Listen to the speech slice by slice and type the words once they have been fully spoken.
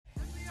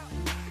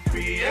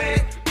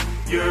create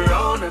your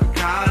own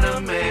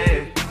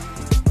economy.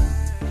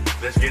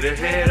 Let's get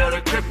ahead of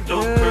the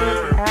crypto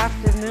curve.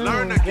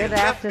 Good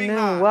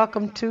afternoon.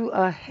 Welcome to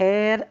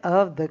Ahead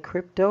of the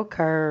Crypto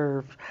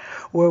Curve,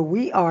 where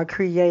we are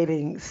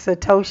creating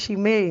Satoshi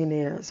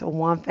millionaires,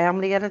 one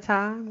family at a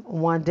time,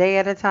 one day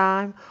at a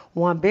time,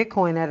 one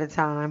Bitcoin at a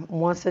time,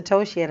 one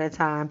Satoshi at a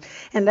time.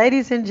 And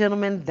ladies and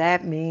gentlemen,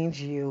 that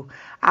means you.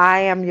 I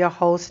am your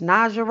host,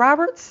 Naja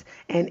Roberts,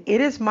 and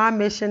it is my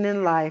mission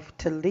in life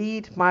to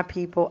lead my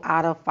people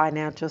out of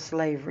financial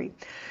slavery.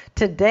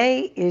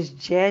 Today is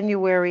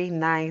January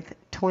 9th,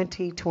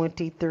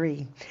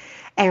 2023.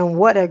 And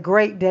what a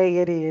great day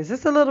it is.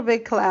 It's a little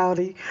bit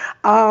cloudy,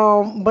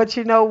 but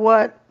you know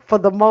what? For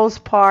the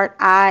most part,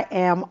 I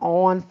am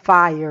on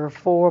fire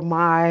for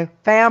my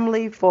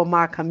family, for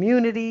my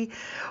community,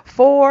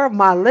 for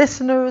my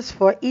listeners,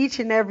 for each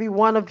and every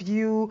one of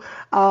you,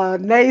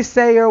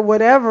 naysayer,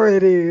 whatever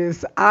it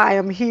is. I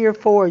am here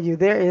for you.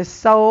 There is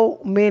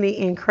so many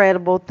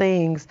incredible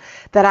things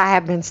that I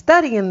have been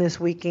studying this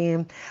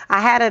weekend.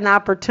 I had an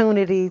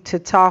opportunity to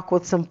talk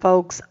with some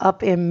folks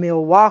up in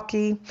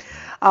Milwaukee.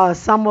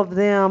 Some of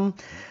them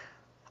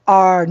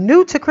are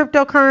new to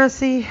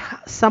cryptocurrency.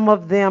 Some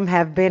of them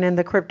have been in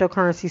the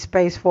cryptocurrency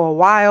space for a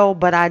while,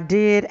 but I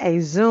did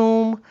a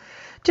Zoom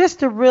just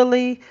to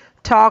really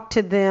talk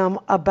to them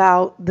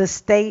about the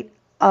state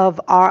of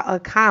our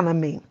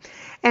economy.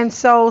 And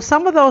so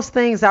some of those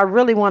things I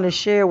really want to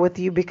share with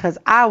you because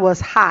I was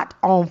hot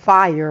on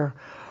fire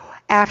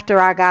after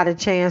I got a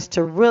chance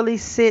to really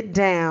sit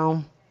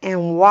down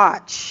and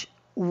watch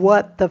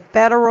what the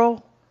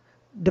Federal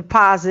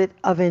Deposit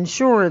of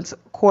Insurance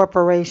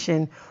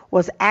Corporation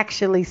was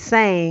actually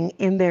saying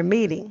in their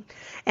meeting.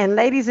 And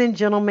ladies and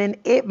gentlemen,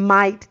 it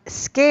might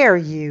scare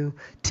you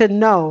to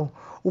know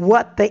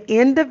what the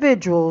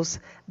individuals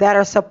that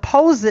are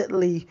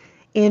supposedly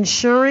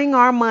insuring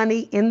our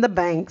money in the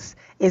banks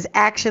is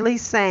actually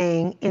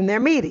saying in their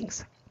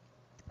meetings.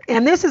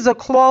 And this is a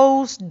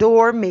closed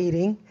door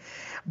meeting.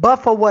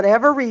 But for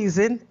whatever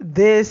reason,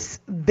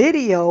 this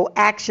video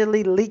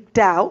actually leaked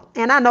out.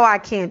 And I know I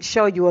can't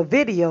show you a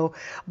video,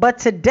 but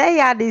today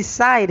I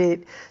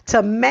decided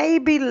to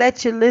maybe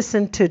let you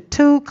listen to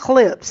 2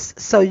 clips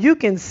so you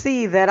can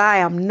see that I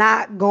am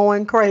not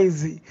going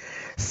crazy.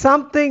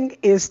 Something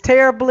is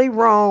terribly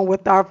wrong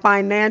with our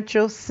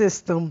financial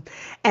system,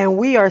 and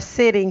we are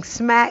sitting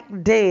smack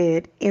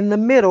dead in the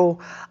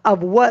middle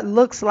of what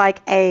looks like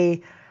a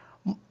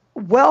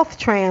wealth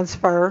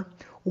transfer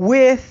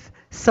with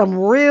some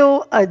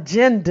real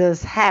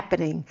agendas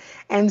happening.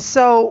 And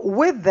so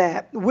with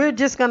that, we're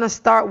just going to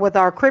start with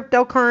our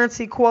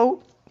cryptocurrency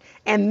quote,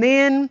 and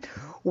then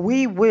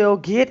we will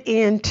get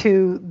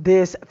into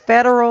this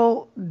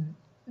Federal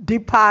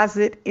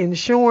Deposit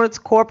Insurance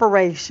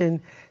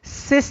Corporation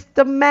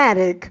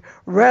Systematic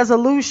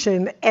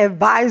Resolution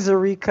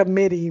Advisory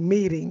Committee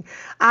meeting.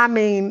 I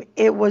mean,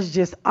 it was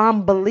just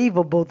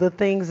unbelievable, the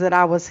things that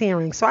I was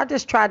hearing. So I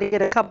just tried to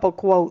get a couple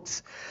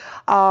quotes,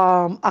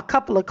 a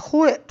couple of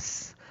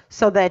clips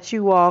so that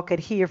you all could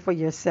hear for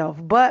yourself.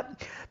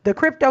 But the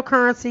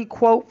cryptocurrency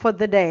quote for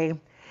the day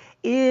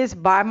is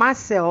by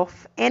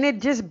myself, and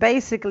it just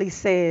basically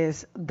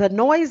says, the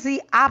noisy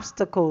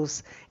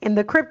obstacles in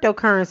the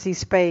cryptocurrency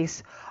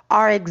space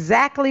are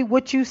exactly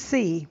what you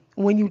see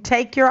when you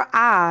take your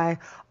eye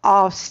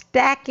off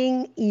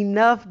stacking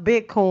enough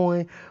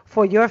Bitcoin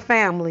for your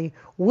family,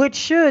 which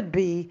should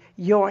be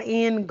your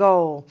end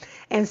goal.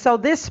 And so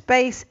this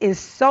space is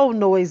so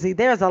noisy.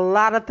 There's a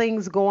lot of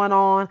things going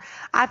on.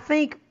 I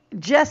think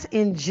just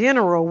in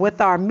general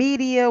with our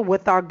media,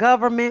 with our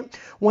government,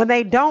 when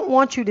they don't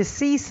want you to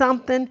see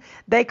something,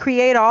 they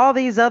create all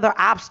these other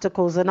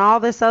obstacles and all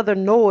this other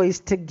noise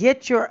to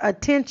get your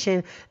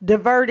attention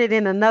diverted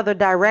in another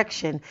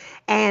direction.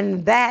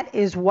 And that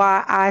is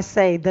why I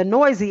say the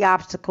noisy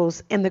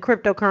obstacles in the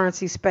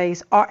cryptocurrency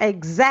space are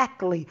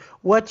exactly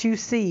what you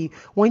see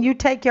when you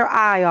take your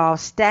eye off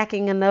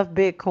stacking enough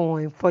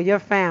Bitcoin for your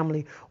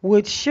family,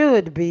 which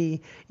should be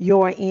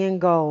your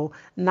end goal.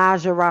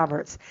 Naja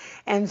Roberts.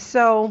 And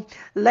so,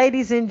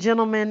 ladies and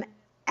gentlemen,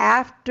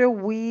 after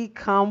we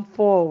come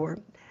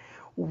forward,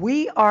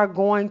 we are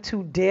going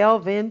to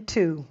delve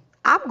into,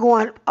 I'm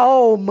going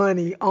old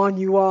money on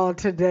you all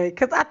today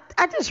because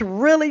I just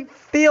really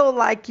feel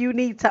like you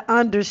need to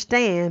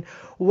understand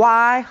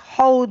why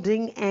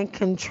holding and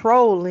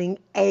controlling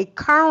a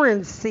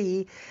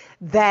currency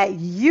that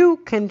you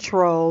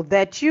control,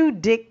 that you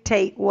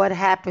dictate what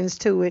happens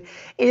to it,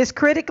 is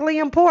critically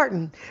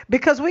important,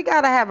 because we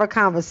got to have a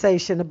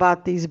conversation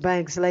about these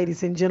banks,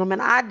 ladies and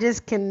gentlemen. I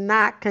just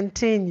cannot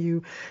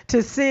continue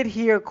to sit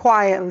here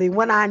quietly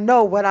when I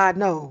know what I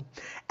know.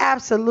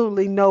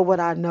 Absolutely know what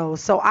I know.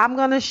 So I'm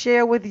going to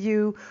share with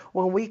you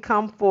when we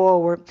come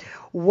forward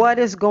what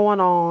is going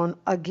on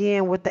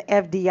again with the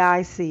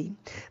FDIC.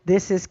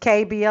 This is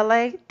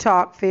KBLA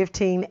Talk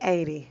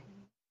 1580.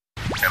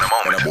 In a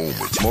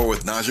moment, more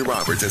with Naja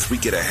Roberts as we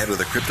get ahead of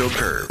the crypto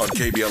curve on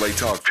KBLA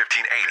Talk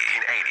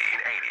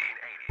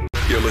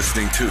 1580. You're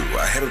listening to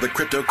Ahead of the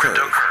Crypto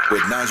Curve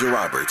with Naja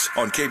Roberts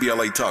on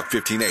KBLA Talk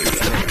 1580.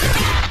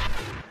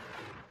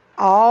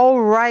 All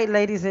right,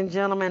 ladies and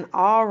gentlemen.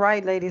 All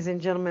right, ladies and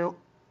gentlemen.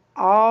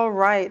 All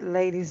right,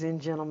 ladies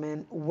and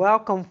gentlemen.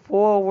 Welcome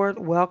forward.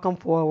 Welcome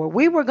forward.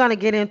 We were going to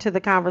get into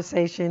the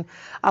conversation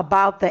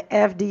about the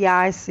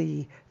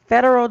FDIC,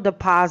 Federal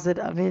Deposit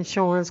of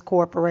Insurance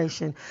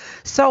Corporation.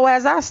 So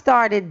as I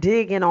started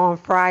digging on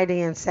Friday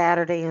and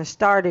Saturday and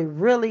started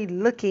really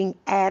looking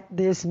at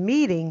this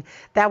meeting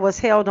that was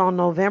held on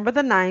November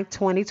the 9th,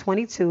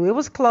 2022, it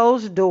was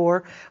closed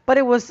door, but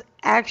it was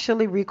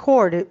actually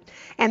recorded.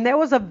 And there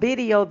was a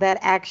video that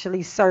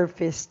actually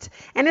surfaced.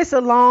 And it's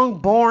a long,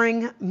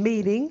 boring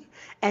meeting.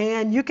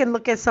 And you can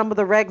look at some of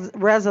the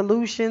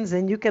resolutions,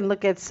 and you can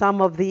look at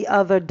some of the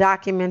other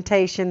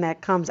documentation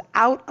that comes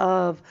out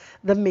of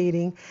the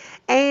meeting.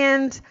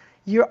 And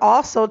you're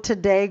also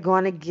today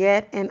going to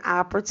get an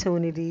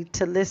opportunity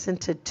to listen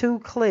to two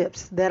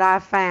clips that I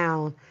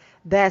found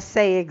that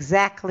say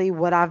exactly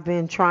what I've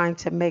been trying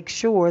to make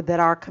sure that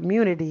our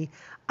community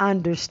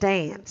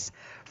understands.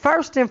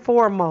 First and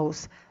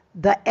foremost,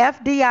 the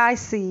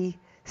FDIC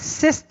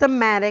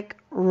Systematic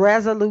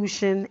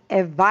Resolution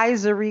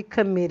Advisory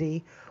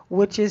Committee,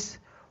 which is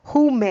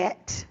who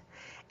met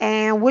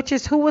and which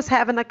is who was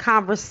having a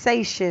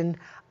conversation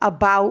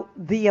about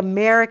the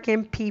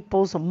American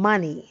people's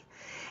money.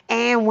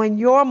 And when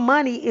your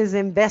money is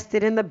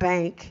invested in the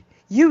bank,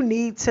 you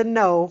need to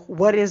know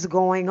what is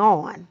going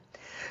on.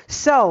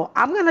 So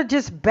I'm going to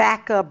just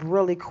back up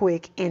really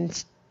quick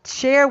and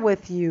share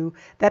with you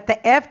that the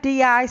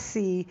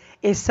FDIC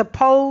is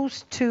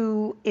supposed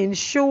to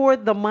insure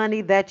the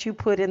money that you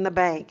put in the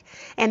bank.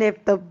 And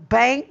if the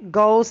bank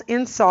goes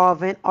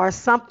insolvent or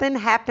something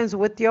happens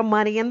with your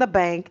money in the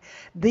bank,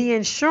 the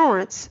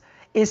insurance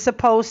is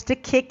supposed to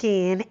kick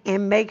in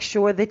and make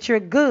sure that you're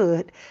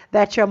good,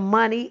 that your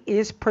money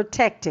is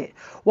protected.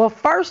 Well,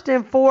 first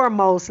and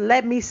foremost,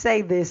 let me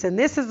say this, and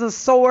this is a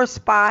sore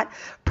spot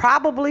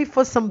probably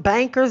for some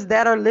bankers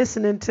that are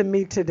listening to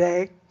me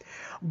today.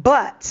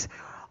 But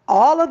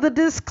all of the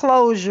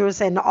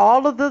disclosures and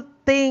all of the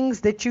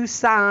things that you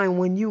sign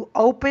when you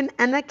open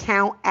an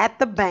account at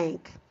the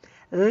bank,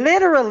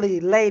 literally,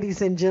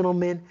 ladies and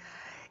gentlemen,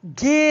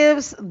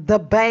 gives the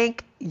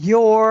bank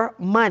your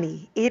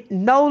money. It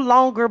no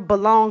longer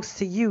belongs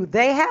to you.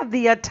 They have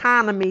the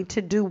autonomy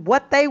to do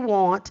what they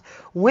want,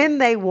 when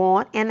they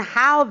want, and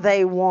how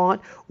they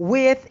want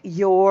with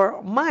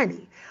your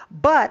money.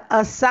 But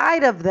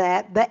aside of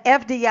that, the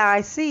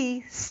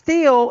FDIC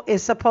still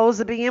is supposed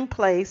to be in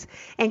place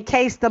in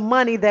case the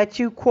money that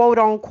you quote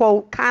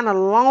unquote kind of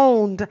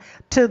loaned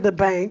to the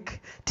bank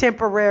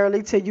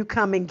temporarily till you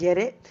come and get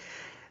it.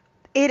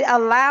 It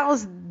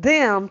allows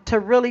them to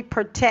really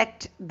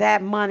protect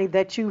that money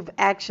that you've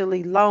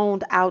actually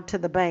loaned out to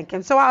the bank.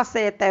 And so I'll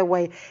say it that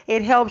way.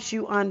 It helps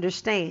you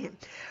understand.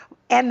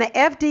 And the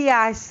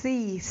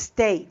FDIC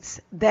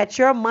states that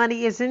your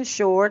money is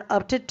insured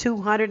up to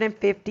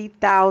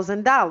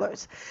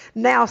 $250,000.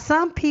 Now,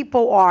 some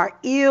people are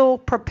ill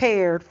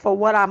prepared for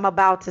what I'm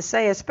about to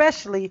say,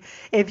 especially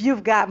if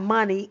you've got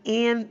money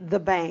in the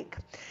bank,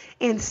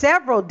 in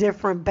several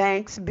different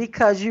banks,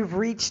 because you've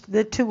reached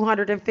the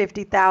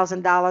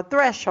 $250,000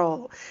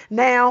 threshold.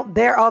 Now,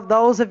 there are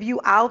those of you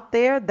out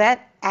there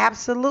that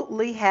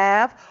absolutely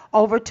have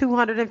over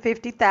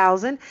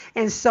 250,000,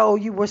 and so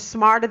you were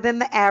smarter than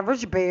the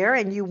average bear,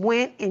 and you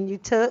went and you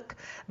took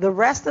the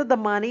rest of the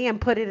money and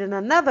put it in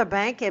another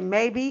bank, and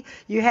maybe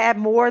you had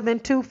more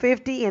than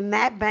 250 in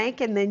that bank,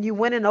 and then you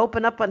went and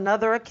opened up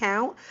another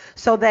account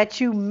so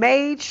that you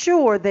made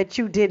sure that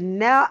you did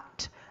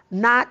not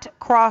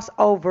cross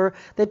over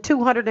the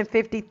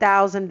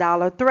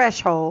 $250,000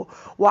 threshold.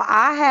 Well,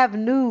 I have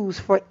news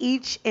for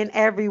each and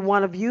every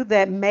one of you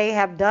that may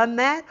have done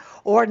that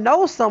or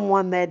know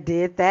someone that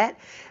did that.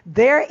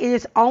 There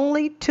is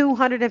only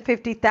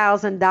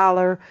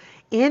 $250,000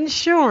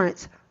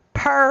 insurance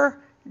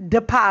per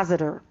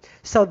depositor.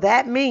 So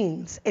that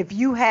means if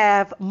you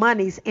have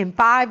monies in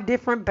 5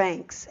 different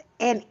banks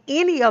and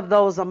any of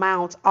those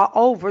amounts are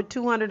over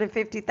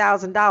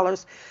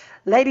 $250,000,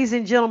 ladies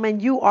and gentlemen,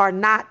 you are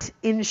not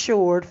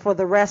insured for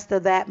the rest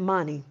of that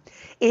money.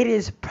 It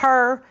is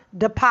per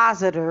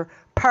depositor,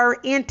 per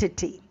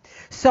entity.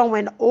 So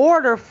in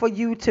order for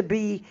you to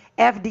be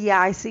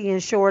FDIC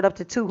insured up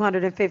to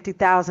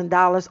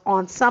 $250,000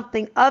 on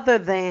something other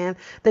than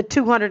the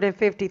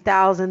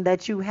 $250,000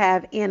 that you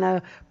have in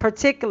a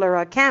particular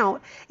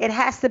account, it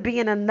has to be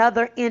in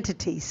another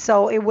entity.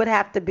 So it would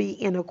have to be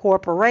in a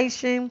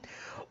corporation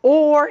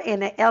or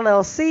in an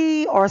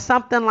LLC or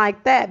something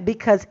like that,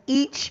 because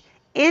each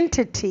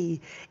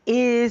entity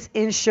is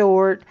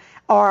insured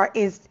or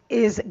is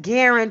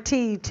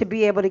guaranteed to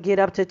be able to get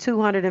up to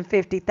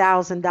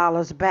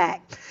 $250,000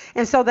 back.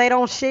 And so they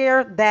don't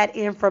share that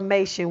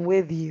information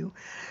with you.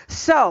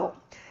 So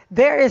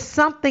there is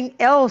something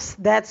else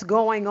that's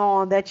going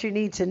on that you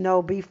need to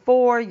know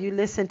before you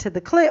listen to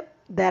the clip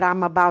that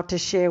I'm about to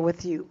share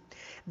with you.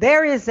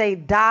 There is a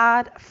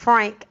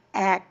Dodd-Frank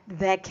Act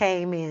that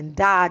came in,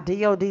 Dodd,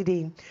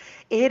 D-O-D-D.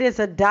 It is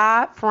a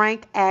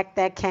Dodd-Frank Act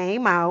that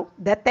came out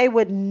that they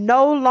would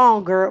no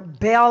longer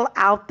bail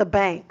out the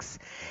banks.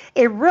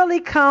 It really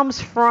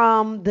comes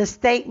from the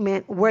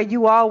statement where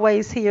you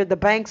always hear the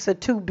banks are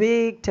too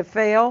big to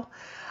fail.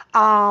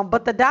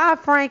 But the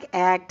Dodd-Frank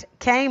Act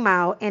came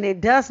out and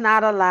it does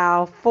not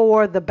allow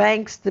for the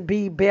banks to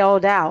be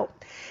bailed out.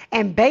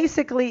 And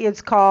basically,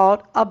 it's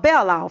called a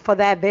bailout for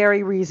that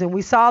very reason.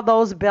 We saw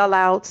those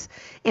bailouts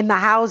in the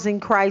housing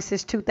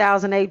crisis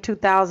 2008,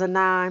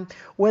 2009,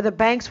 where the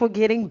banks were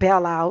getting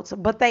bailouts,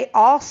 but they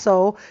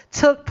also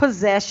took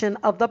possession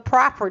of the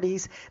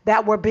properties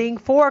that were being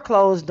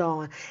foreclosed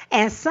on.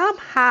 And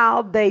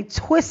somehow they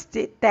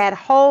twisted that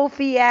whole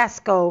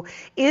fiasco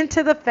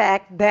into the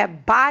fact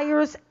that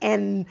buyers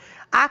and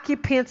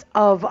occupants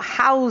of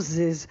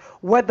houses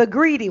were the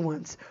greedy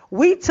ones.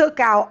 We took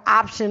out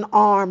option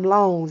arm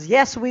loans.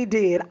 Yes, we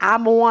did.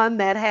 I'm one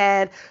that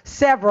had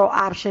several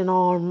option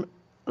arm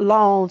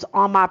loans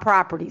on my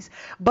properties.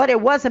 But it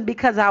wasn't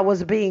because I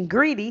was being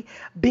greedy,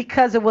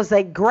 because it was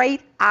a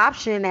great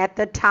option at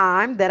the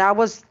time that I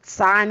was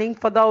signing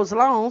for those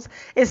loans.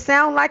 It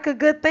sounded like a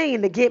good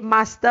thing to get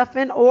my stuff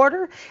in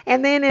order.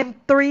 And then in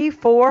 3,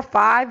 4,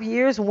 5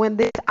 years, when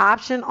this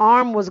option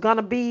arm was going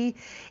to be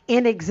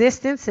in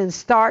existence and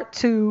start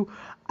to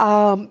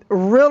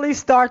really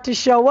start to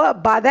show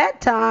up, by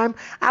that time,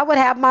 I would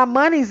have my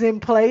monies in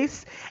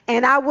place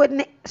and I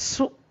wouldn't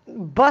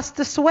bust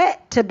a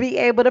sweat to be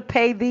able to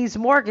pay these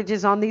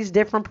mortgages on these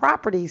different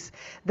properties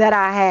that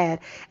I had.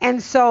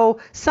 And so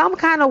some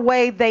kind of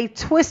way they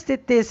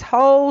twisted this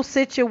whole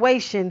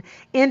situation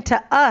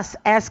into us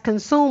as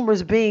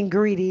consumers being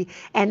greedy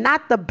and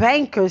not the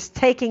bankers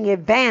taking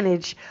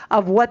advantage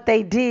of what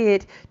they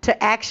did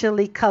to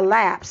actually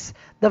collapse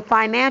the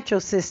financial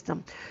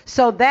system.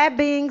 So that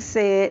being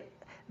said,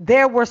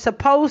 there were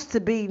supposed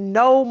to be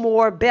no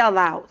more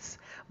bailouts.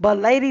 But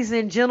ladies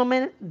and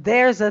gentlemen,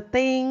 there's a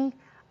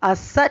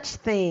such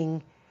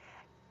thing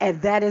as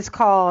that is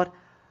called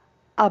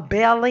a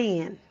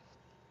bail-in.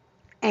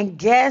 And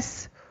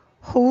guess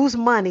whose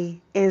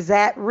money is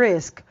at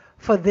risk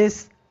for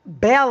this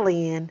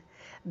bail-in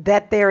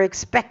that they're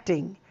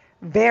expecting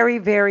very,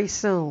 very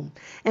soon.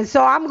 And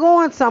so I'm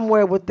going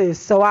somewhere with this.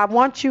 So I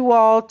want you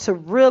all to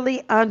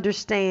really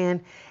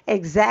understand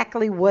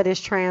exactly what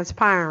is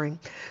transpiring.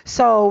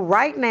 So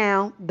right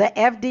now, the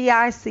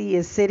FDIC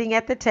is sitting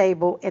at the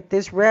table at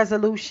this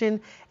resolution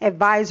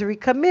advisory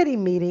committee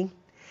meeting,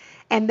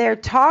 and they're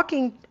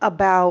talking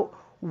about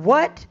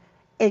what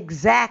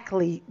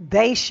exactly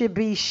they should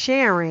be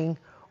sharing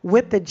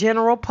with the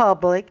general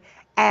public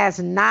as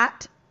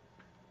not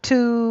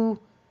to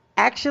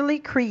actually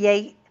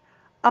create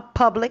a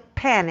public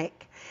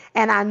panic.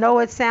 And I know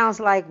it sounds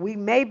like we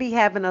may be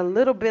having a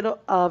little bit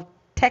of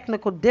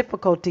technical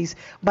difficulties,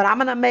 but I'm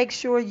going to make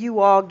sure you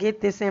all get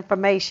this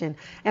information.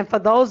 And for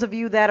those of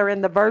you that are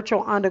in the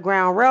virtual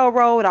Underground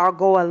Railroad, I'll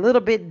go a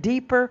little bit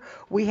deeper.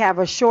 We have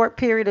a short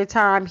period of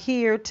time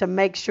here to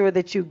make sure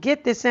that you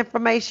get this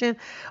information,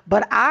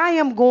 but I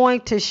am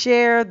going to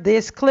share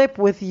this clip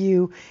with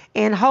you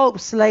in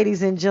hopes,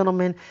 ladies and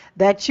gentlemen,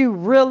 that you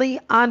really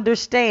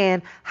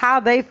understand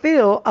how they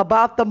feel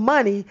about the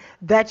money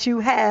that you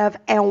have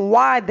and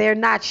why they're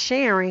not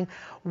sharing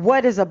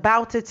what is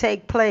about to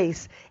take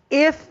place.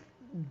 If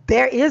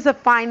there is a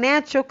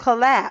financial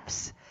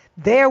collapse,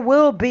 there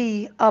will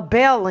be a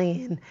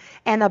bail-in,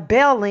 and a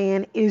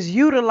bail-in is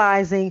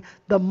utilizing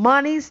the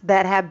monies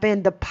that have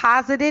been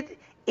deposited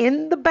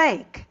in the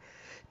bank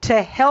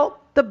to help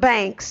the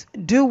banks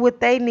do what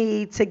they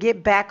need to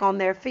get back on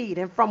their feet.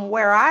 And from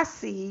where I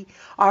see,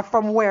 or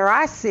from where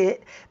I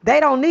sit, they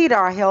don't need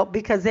our help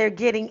because they're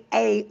getting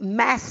a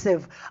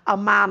massive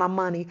amount of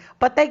money.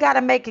 But they got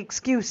to make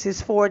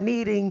excuses for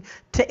needing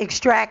to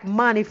extract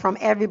money from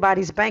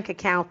everybody's bank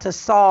account to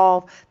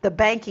solve the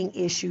banking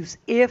issues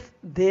if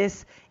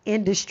this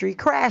industry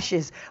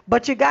crashes.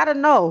 But you got to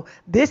know,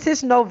 this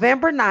is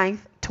November 9th,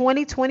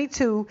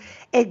 2022,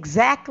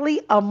 exactly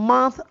a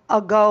month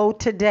ago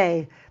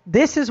today.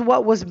 This is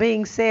what was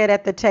being said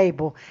at the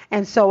table.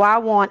 And so I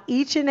want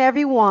each and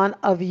every one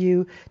of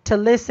you to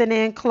listen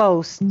in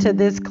close to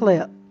this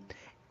clip.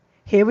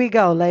 Here we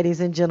go, ladies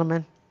and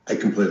gentlemen. I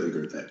completely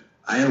agree with that.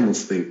 I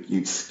almost think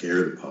you'd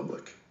scare the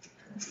public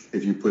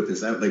if you put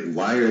this out. Like,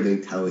 why are they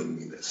telling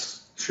me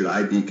this? Should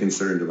I be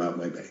concerned about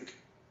my bank?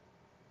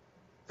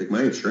 Like,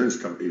 my insurance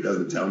company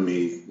doesn't tell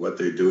me what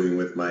they're doing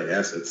with my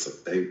assets.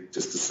 They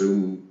just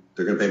assume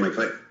they're going to pay my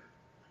claim.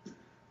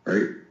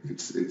 Right?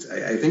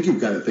 I think you've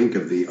got to think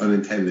of the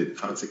unintended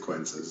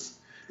consequences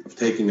of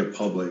taking a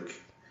public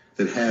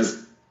that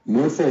has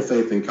more full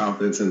faith and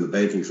confidence in the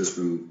banking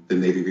system than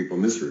maybe people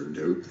in this room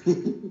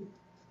do.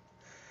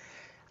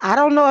 I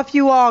don't know if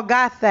you all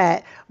got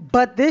that,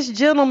 but this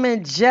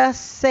gentleman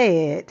just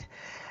said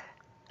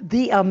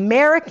the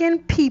American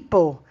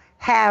people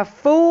have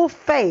full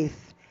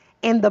faith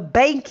in the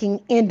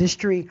banking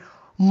industry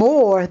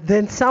more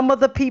than some of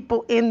the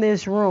people in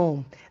this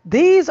room.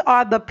 These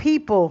are the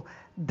people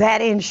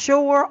that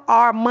insure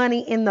our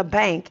money in the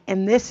bank,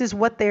 and this is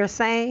what they're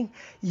saying,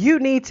 you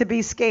need to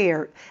be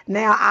scared.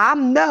 Now, I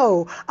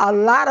know a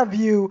lot of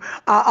you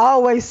are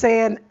always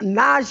saying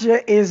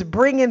Naja is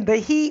bringing the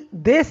heat.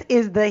 This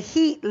is the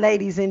heat,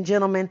 ladies and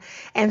gentlemen.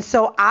 And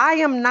so I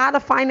am not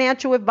a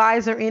financial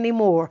advisor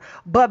anymore.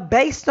 But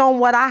based on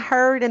what I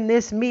heard in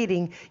this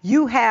meeting,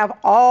 you have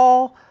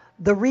all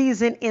the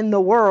reason in the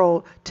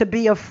world to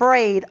be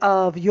afraid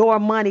of your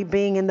money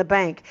being in the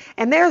bank.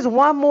 And there's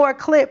one more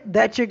clip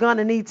that you're going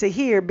to need to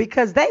hear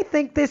because they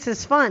think this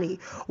is funny.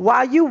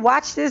 While you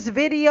watch this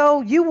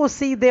video, you will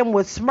see them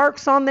with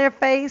smirks on their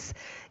face,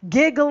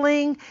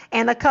 giggling,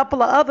 and a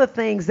couple of other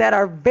things that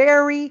are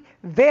very,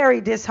 very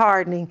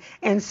disheartening.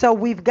 And so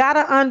we've got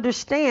to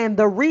understand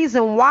the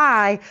reason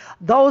why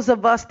those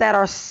of us that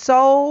are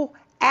so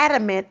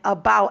adamant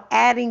about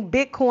adding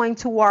Bitcoin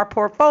to our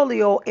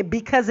portfolio,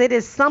 because it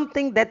is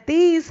something that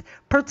these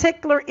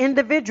particular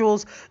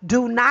individuals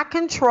do not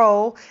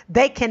control,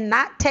 they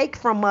cannot take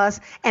from us,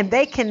 and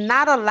they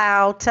cannot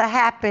allow to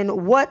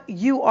happen what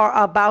you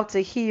are about to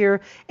hear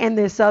in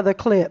this other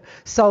clip.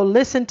 So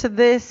listen to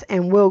this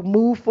and we'll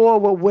move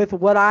forward with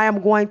what I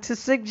am going to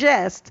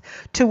suggest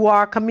to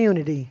our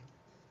community.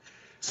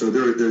 So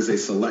there's a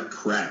select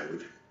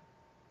crowd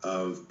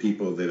of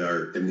people that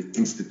are in the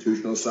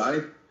institutional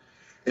side.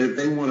 And if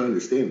they want to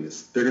understand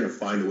this, they're going to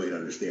find a way to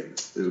understand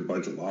this. There's a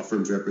bunch of law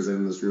firms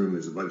represented in this room.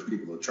 There's a bunch of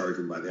people that charge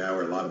them by the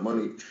hour a lot of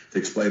money to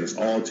explain this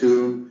all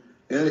to them.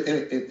 And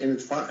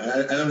it's fine.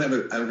 I don't have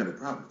a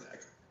problem with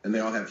that. And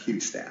they all have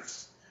huge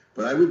staffs.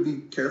 But I would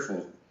be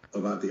careful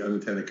about the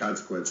unintended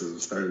consequences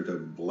of starting to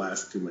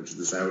blast too much of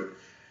this out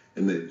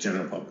in the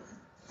general public.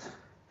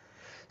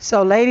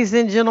 So, ladies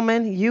and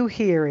gentlemen, you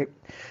hear it.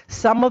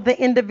 Some of the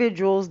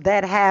individuals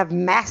that have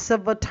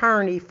massive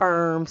attorney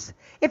firms,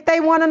 if they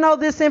want to know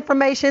this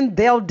information,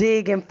 they'll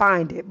dig and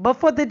find it. But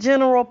for the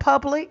general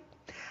public,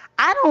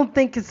 I don't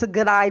think it's a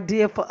good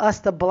idea for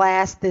us to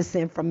blast this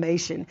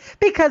information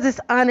because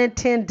it's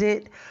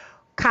unintended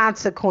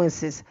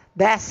consequences.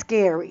 That's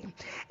scary.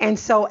 And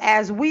so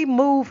as we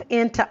move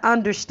into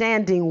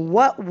understanding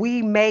what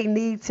we may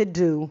need to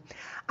do,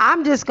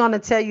 I'm just going to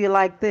tell you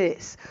like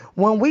this.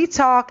 When we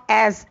talk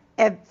as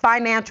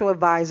financial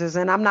advisors,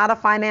 and I'm not a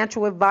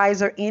financial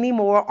advisor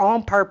anymore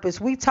on purpose,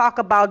 we talk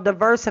about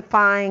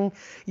diversifying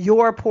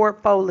your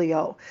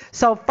portfolio.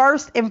 So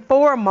first and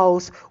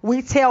foremost,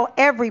 we tell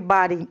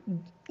everybody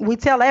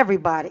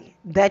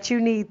that you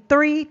need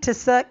 3 to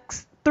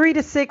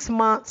 6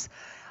 months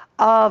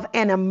of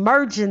an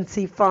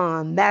emergency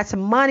fund. That's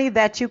money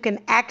that you can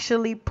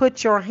actually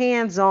put your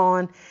hands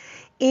on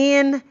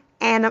in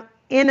an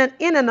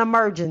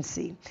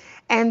emergency.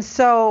 And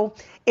so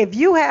if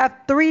you have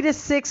 3 to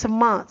 6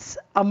 months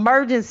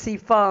emergency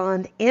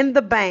fund in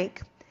the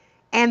bank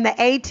and the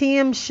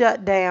ATM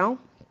shut down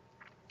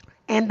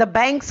and the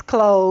banks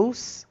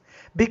close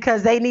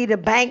because they need a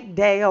bank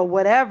day or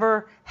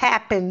whatever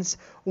happens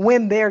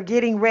when they're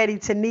getting ready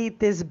to need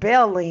this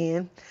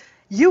bail-in,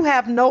 you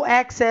have no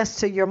access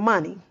to your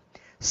money.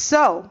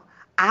 So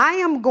I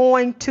am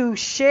going to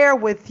share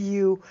with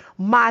you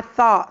my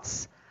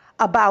thoughts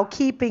about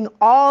keeping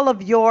all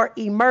of your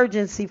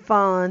emergency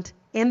fund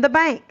in the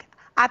bank.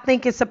 I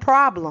think it's a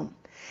problem.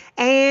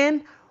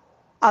 And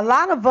a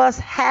lot of us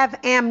have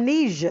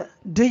amnesia.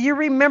 Do you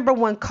remember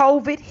when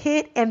COVID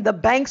hit and the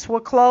banks were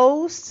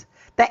closed?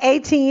 The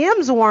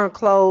ATMs weren't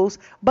closed,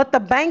 but the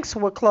banks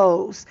were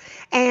closed.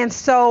 And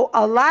so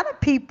a lot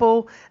of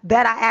people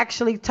that I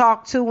actually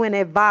talk to and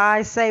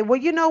advise say, well,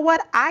 you know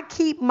what? I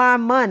keep my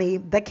money,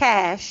 the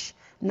cash,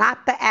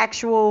 not the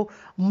actual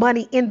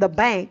money in the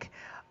bank,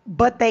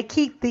 but they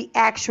keep the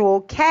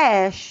actual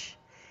cash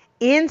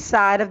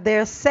inside of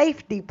their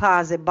safe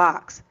deposit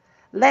box.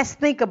 Let's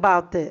think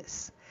about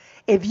this.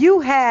 If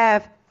you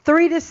have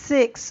 3 to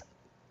 6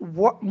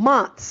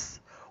 months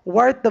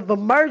worth of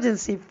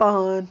emergency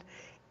fund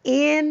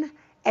in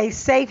a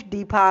safe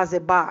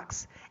deposit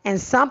box and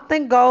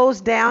something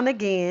goes down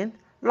again,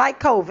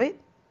 like COVID,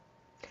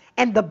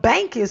 and the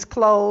bank is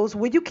closed,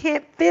 well, you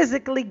can't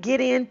physically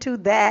get into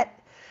that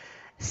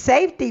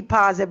safe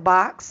deposit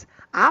box,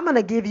 I'm going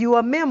to give you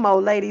a memo,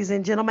 ladies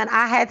and gentlemen.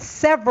 I had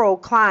several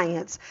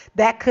clients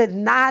that could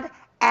not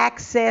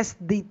access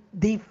the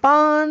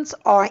funds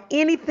or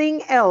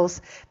anything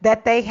else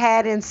that they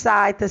had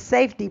inside the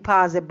safe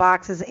deposit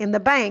boxes in the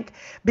bank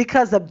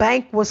because the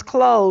bank was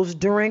closed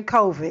during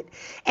COVID.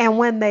 And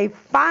when they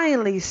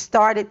finally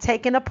started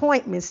taking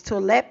appointments to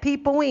let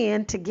people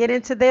in to get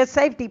into their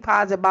safe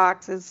deposit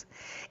boxes,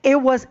 it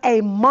was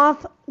a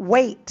month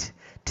wait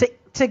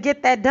to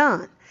get that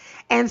done.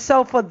 And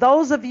so for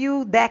those of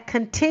you that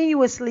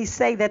continuously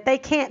say that they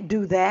can't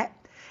do that,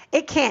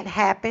 it can't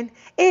happen.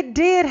 It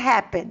did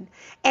happen.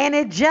 And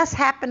it just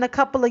happened a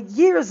couple of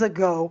years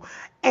ago.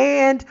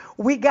 And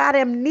we got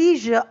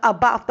amnesia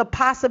about the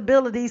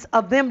possibilities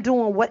of them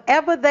doing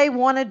whatever they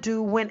want to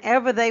do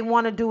whenever they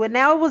want to do it.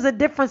 Now, it was a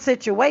different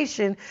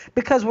situation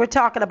because we're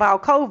talking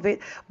about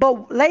COVID.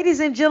 But ladies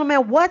and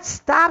gentlemen, what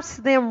stops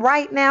them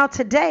right now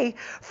today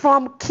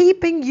from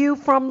keeping you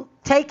from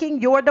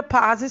taking your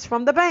deposits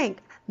from the bank?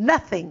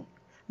 Nothing.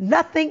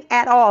 Nothing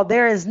at all.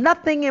 There is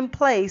nothing in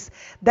place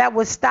that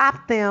would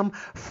stop them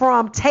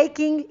from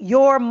taking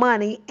your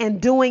money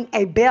and doing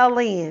a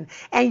bail-in.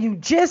 And you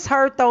just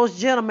heard those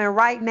gentlemen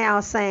right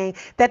now saying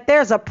that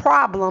there's a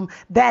problem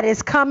that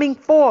is coming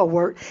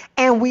forward,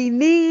 and we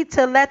need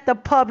to let the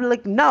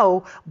public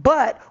know,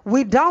 but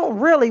we don't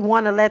really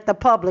want to let the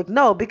public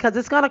know because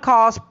it's going to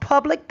cause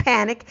public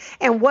panic.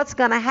 And what's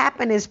going to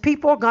happen is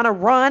people are going to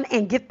run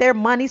and get their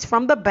monies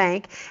from the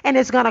bank, and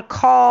it's going to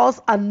cause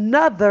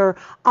another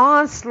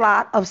onslaught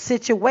of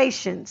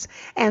situations.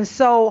 And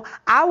so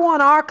I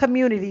want our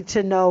community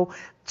to know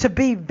to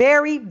be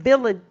very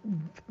diligent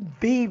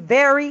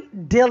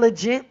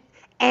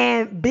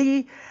and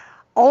be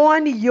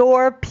on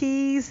your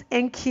P's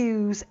and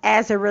Q's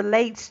as it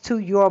relates to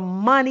your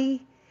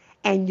money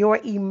and your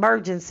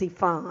emergency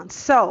fund.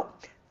 So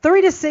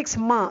 3 to 6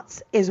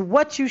 months is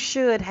what you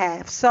should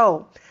have.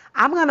 So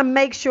I'm going to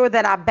make sure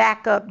that I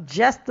back up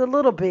just a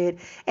little bit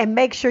and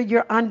make sure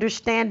you're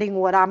understanding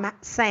what I'm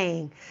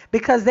saying,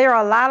 because there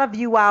are a lot of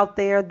you out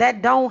there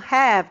that don't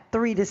have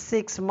 3 to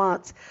 6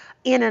 months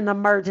in an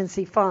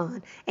emergency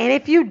fund. And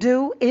if you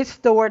do, it's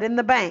stored in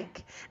the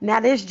bank. Now,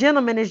 this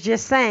gentleman is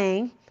just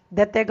saying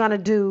that they're going to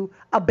do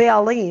a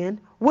bail-in,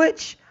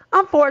 which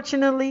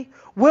unfortunately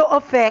will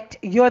affect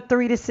your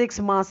 3 to 6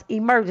 months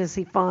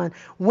emergency fund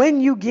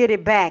when you get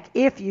it back.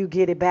 If you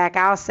get it back,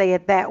 I'll say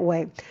it that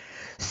way.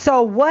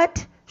 So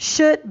what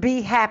should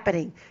be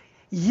happening?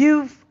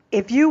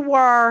 If you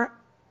were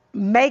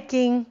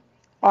making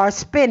or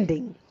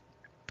spending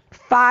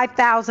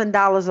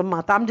 $5,000 a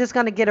month, I'm just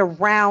going to get a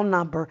round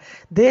number.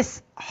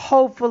 This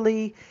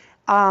hopefully,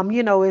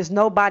 is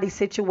nobody's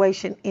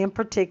situation in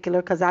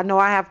particular, because I know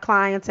I have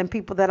clients and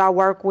people that I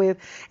work with,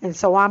 and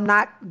so I'm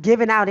not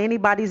giving out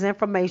anybody's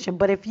information.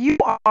 But if you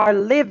are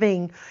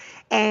living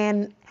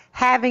and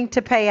having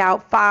to pay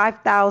out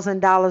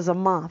 $5,000 a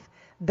month,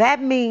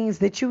 that means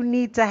that you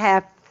need to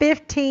have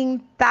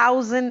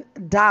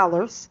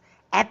 $15,000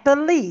 at the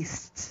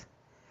least,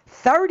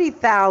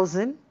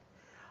 $30,000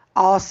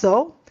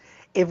 also,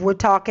 if we're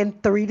talking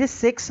 3 to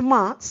 6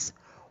 months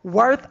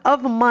worth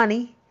of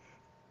money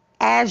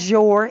as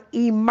your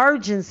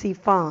emergency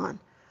fund.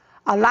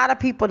 A lot of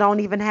people don't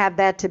even have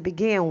that to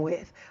begin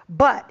with.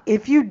 But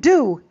if you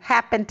do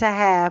happen to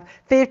have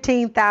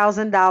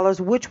 $15,000,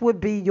 which would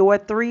be your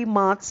 3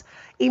 months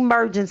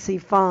emergency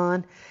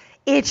fund,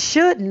 it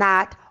should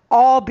not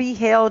all be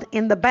held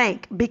in the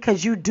bank,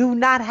 because you do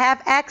not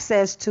have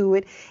access to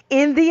it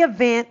in the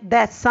event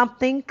that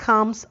something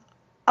comes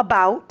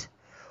about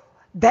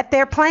that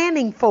they're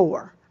planning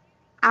for.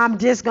 I'm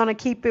just going to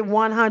keep it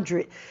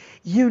 100.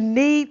 You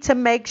need to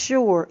make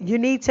sure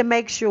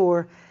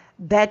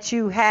that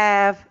you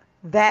have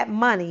that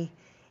money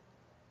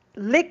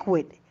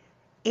liquid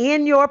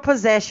in your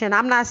possession.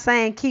 I'm not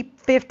saying keep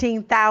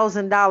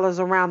 $15,000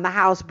 around the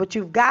house, but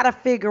you've got to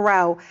figure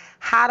out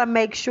how to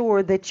make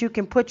sure that you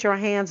can put your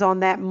hands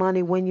on that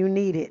money when you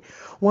need it.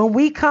 When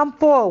we come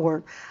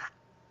forward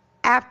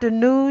after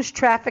news,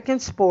 traffic,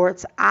 and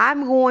sports,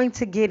 I'm going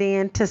to get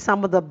into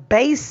some of the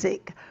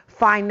basic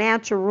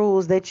financial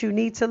rules that you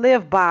need to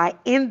live by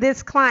in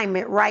this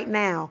climate right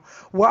now,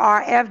 where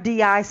our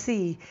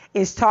FDIC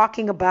is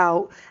talking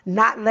about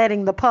not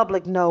letting the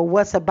public know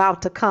what's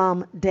about to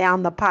come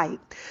down the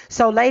pipe.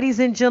 So, ladies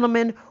and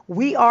gentlemen,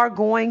 we are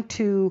going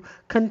to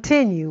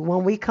continue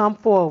when we come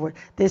forward.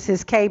 This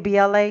is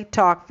KBLA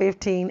Talk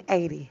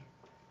 1580.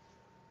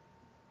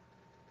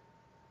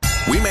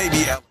 We may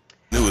be out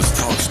newest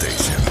talk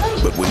station,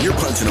 but when you're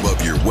punching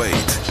above your weight,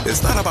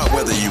 it's not about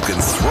whether you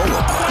can throw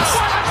a punch.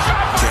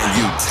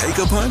 Can you take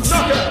a punch?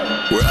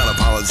 We're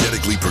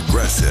unapologetically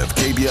progressive.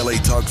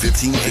 KBLA Talk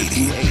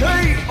 1580.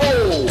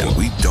 KO! And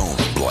we don't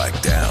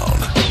black down.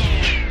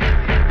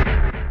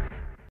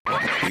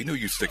 We knew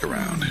you'd stick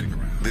around.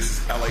 This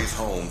is LA's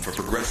home for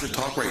progressive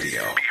talk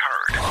radio. Be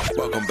heard.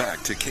 Welcome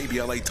back to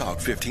KBLA Talk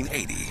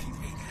 1580.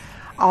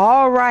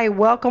 All right,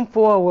 welcome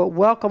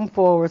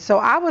forward. So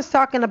I was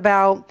talking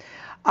about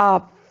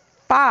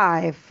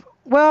 5.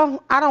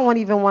 Well, I don't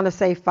even want to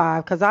say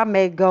 5, because I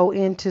may go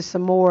into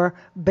some more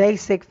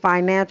basic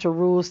financial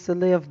rules to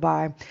live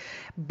by.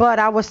 But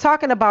I was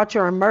talking about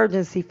your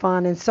emergency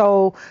fund. And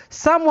so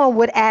someone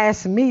would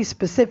ask me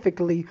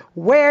specifically,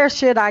 where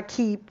should I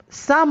keep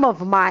some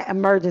of my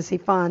emergency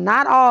fund?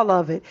 Not all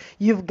of it.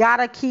 You've got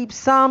to keep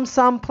some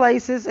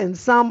places and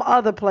some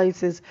other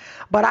places.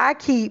 But I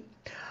keep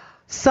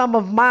some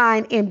of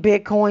mine in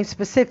Bitcoin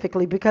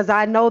specifically, because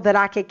I know that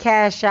I could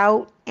cash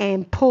out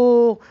and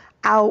pull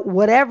out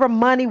whatever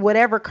money,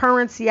 whatever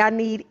currency I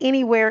need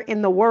anywhere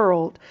in the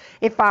world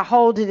if I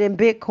hold it in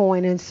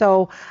Bitcoin. And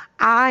so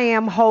I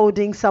am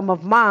holding some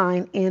of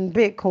mine in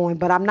Bitcoin,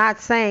 but I'm not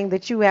saying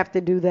that you have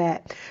to do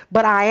that.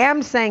 But I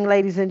am saying,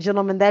 ladies and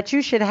gentlemen, that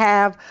you should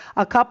have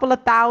a couple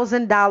of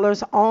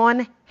 $1,000s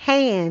on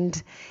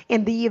hand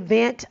in the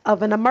event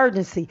of an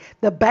emergency.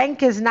 The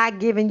bank is not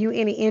giving you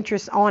any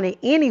interest on it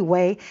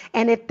anyway.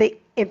 And if the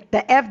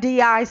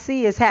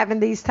FDIC is having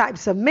these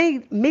types of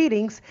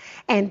meetings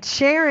and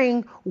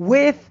sharing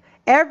with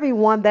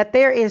everyone that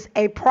there is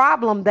a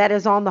problem that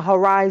is on the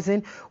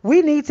horizon,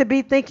 we need to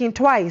be thinking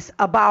twice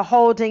about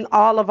holding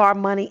all of our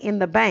money in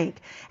the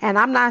bank. And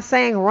I'm not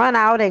saying run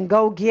out and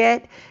go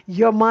get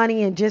your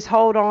money and just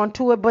hold on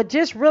to it, but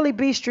just really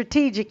be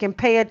strategic and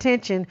pay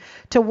attention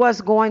to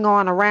what's going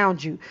on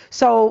around you.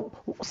 So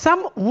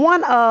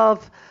one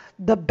of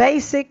the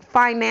basic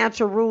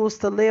financial rules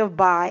to live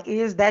by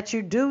is that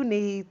you do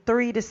need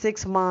 3 to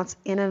 6 months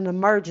in an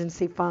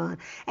emergency fund.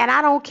 And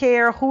I don't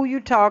care who you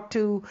talk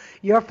to,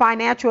 your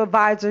financial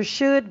advisor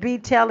should be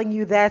telling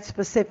you that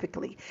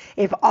specifically.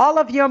 If all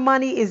of your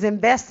money is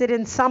invested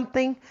in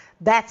something,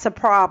 that's a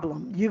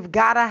problem. You've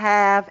got to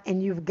have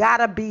and you've got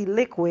to be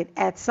liquid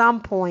at some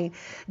point.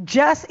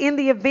 Just in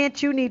the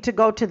event you need to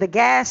go to the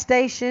gas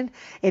station,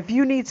 if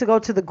you need to go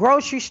to the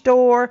grocery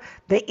store,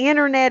 the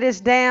internet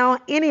is down,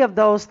 any of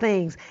those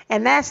things.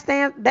 And that's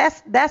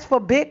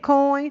for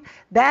Bitcoin,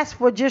 that's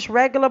for just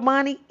regular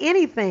money,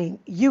 anything.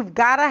 You've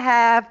got to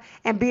have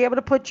and be able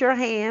to put your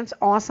hands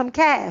on some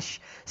cash,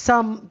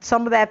 some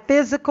of that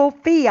physical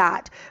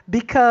fiat,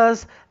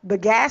 because the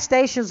gas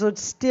stations would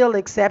still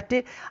accept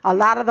it. A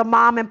lot of the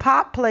mom and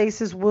pop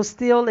places will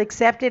still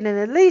accept it. And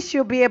at least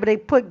you'll be able to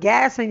put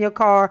gas in your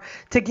car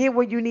to get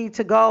where you need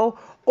to go.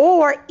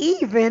 Or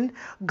even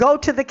go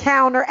to the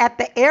counter at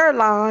the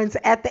airlines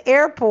at the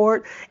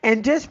airport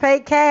and just pay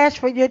cash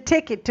for your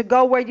ticket to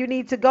go where you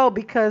need to go,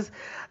 because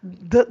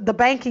the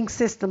banking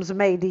systems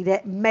may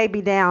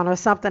be down or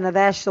something of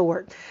that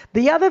sort.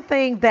 The other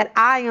thing that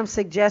I am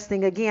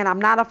suggesting, again,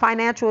 I'm not a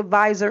financial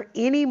advisor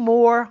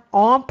anymore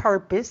on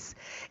purpose,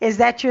 is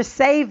that you're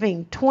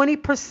saving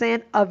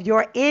 20% of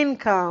your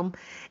income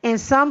in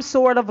some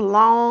sort of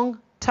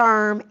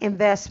long-term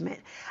investment.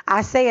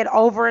 I say it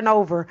over and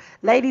over.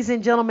 Ladies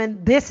and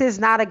gentlemen, this is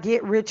not a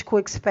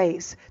get-rich-quick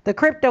space. The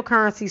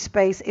cryptocurrency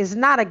space is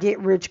not a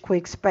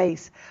get-rich-quick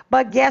space.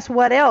 But guess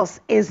what else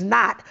is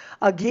not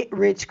a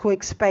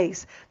get-rich-quick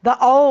space? The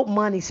old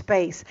money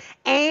space.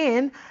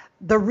 And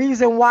the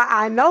reason why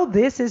I know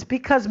this is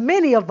because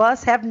many of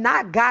us have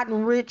not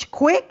gotten rich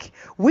quick.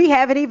 We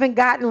haven't even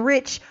gotten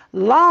rich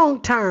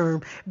long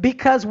term,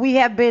 because we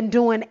have been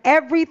doing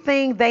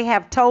everything they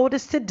have told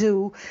us to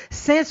do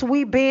since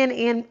we've been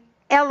in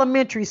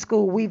elementary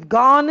school. We've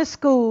gone to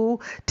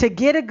school to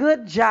get a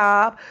good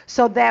job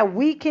so that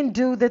we can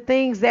do the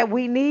things that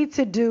we need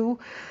to do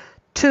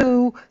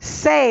to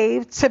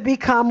save to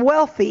become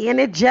wealthy, and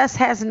it just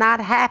has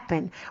not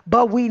happened.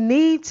 But we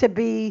need to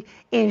be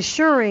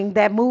ensuring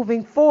that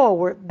moving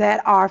forward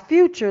that our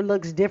future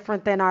looks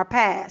different than our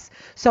past.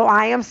 So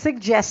I am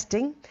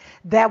suggesting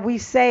that we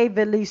save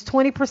at least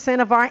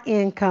 20% of our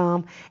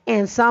income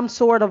in some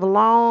sort of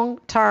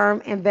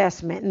long-term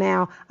investment.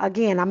 Now,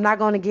 again, I'm not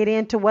going to get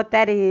into what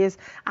that is.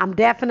 I'm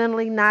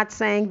definitely not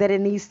saying that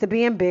it needs to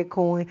be in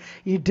Bitcoin.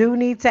 You do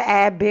need to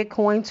add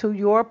Bitcoin to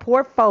your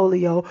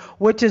portfolio,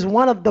 which is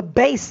one of the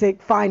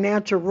basic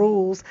financial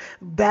rules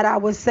that I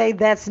would say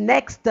that's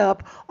next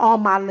up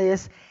on my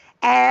list.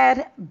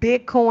 Add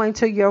Bitcoin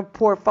to your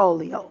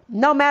portfolio,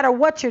 no matter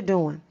what you're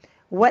doing.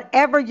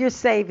 Whatever you're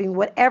saving,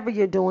 whatever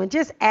you're doing,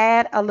 just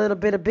add a little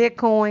bit of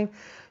Bitcoin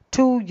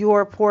to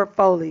your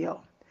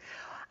portfolio.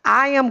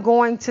 I am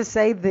going to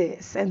say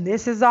this, and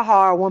this is a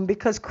hard one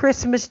because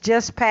Christmas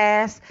just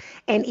passed,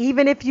 and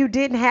even if you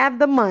didn't have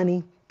the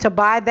money to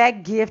buy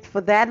that gift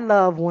for that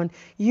loved one,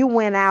 you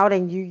went out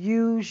and you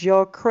used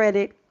your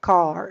credit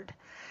card.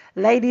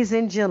 Ladies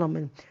and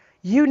gentlemen,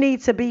 you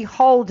need to be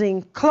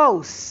holding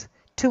close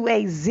to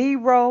a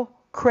zero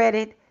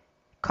credit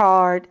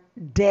card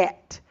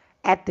debt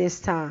at this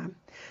time.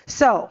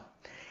 So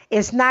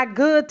it's not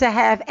good to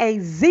have a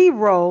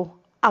zero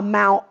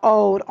amount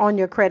owed on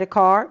your credit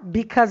card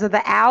because of the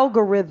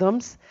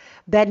algorithms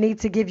that need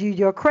to give you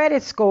your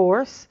credit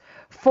scores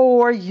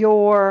for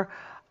your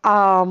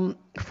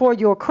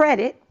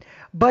credit,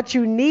 but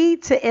you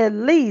need to at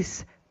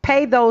least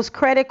pay those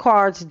credit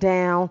cards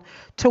down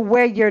to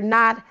where you're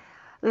not,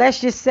 let's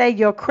just say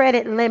your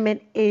credit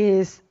limit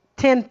is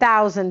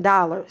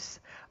 $10,000.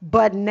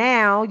 But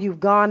now you've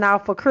gone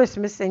out for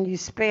Christmas and you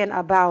spent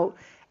about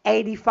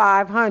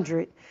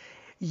 $8,500.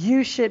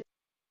 You should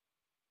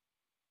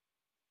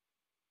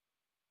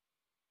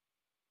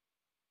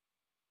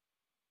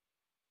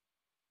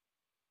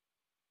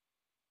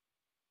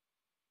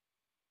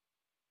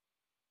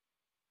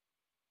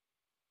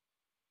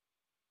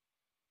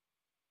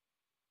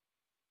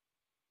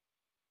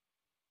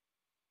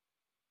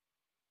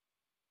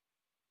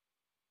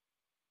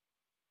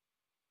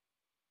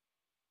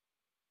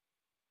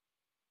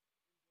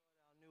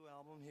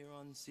album here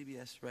on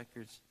CBS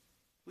Records.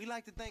 We'd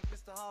like to thank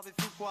Mr. Harvey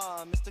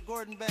Fuqua, Mr.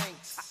 Gordon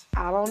Banks.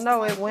 I don't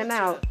know, it went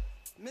out.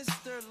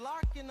 Mr.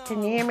 Larkin.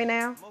 Can you hear me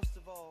now? Most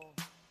of all,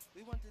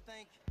 we want to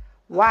thank.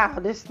 Wow,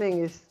 this thing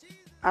is,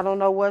 I don't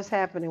know what's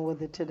happening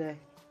with it today.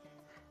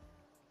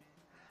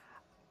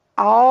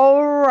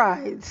 All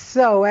right,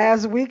 so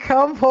as we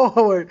come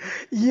forward,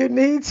 you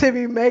need to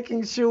be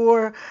making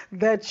sure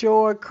that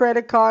your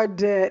credit card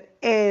debt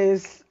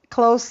is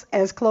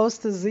close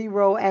to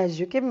zero as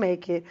you can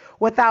make it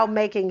without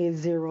making it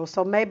zero.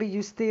 So maybe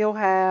you still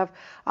have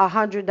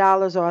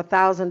 $100 or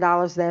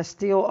 $1,000 that's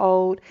still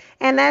owed,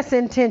 and that's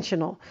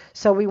intentional.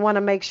 So we want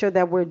to make sure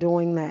that we're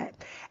doing that.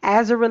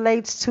 As it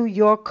relates to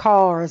your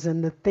cars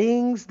and the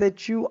things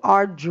that you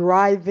are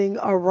driving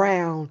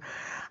around,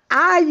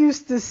 I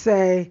used to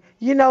say,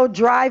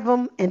 drive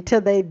them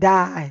until they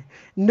die,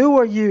 new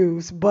or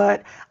used.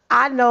 But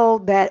I know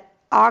that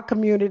our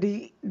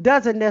community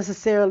doesn't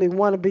necessarily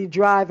want to be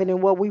driving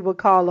in what we would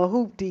call a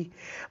hoopty.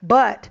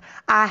 But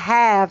I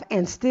have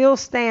and still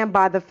stand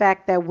by the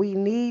fact that we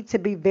need to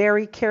be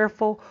very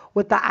careful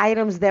with the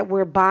items that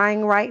we're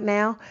buying right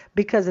now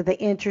because of the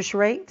interest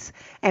rates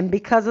and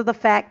because of the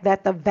fact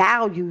that the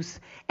values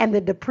and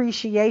the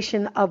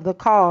depreciation of the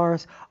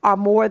cars are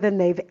more than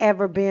they've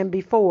ever been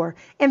before.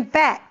 In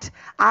fact,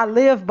 I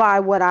live by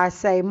what I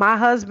say. My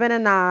husband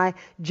and I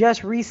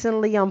just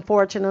recently,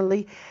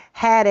 unfortunately,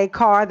 had a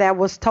car that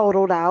was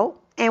totaled out,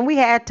 and we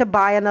had to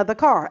buy another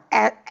car.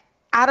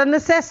 Out of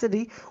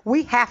necessity,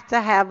 we have to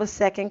have a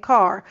second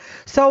car.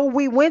 So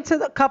we went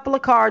to a couple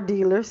of car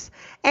dealers,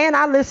 and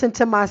I listened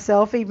to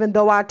myself, even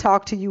though I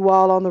talked to you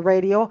all on the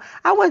radio.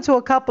 I went to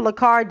a couple of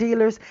car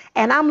dealers,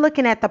 and I'm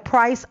looking at the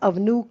price of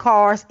new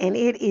cars, and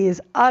it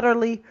is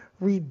utterly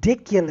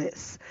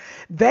ridiculous.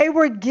 They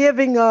were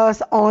giving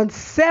us on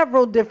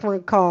several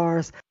different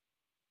cars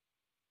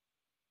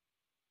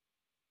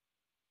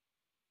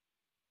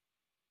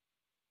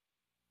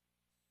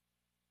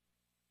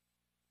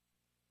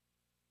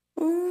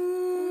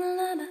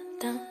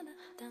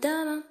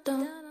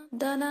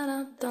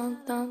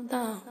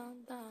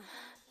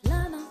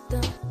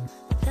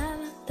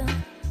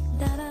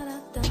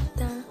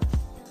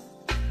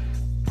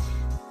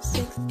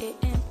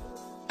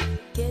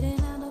getting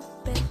out of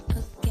bed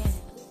again.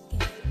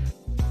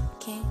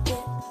 Can't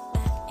get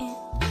back in,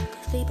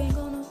 'cause sleep ain't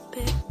gonna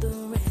pay the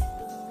rent.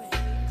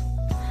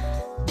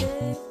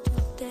 Day to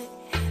day,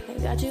 I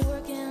got you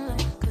working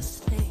like a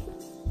slave,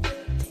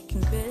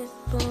 taking credit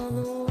for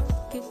the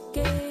work you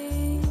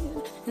gave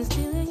and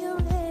stealing your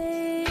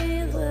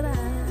raise. But I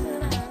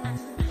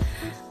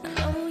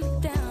know you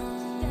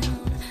down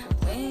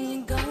when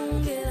you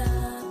gon' get up.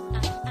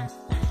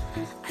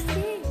 I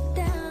see you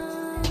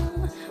down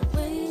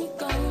when you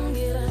gon'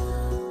 get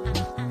up.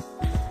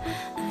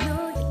 I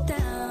know you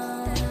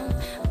down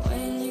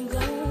when you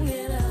gon'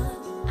 get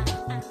up.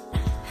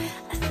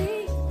 I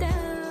see you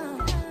down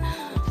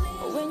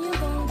when you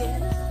gon'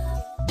 get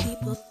up.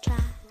 People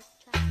try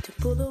to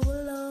pull the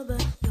wool over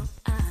your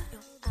eye.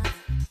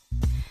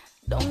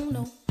 Don't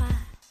know why.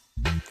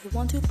 They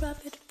want to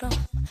profit from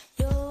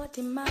your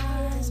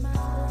demise.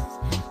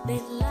 They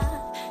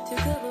lie to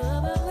cover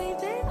up a way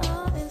they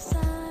are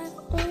inside.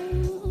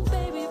 Ooh,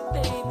 baby,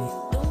 baby,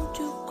 don't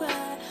you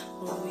cry.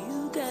 Oh, you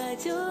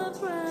got your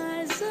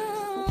prize.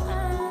 Oh,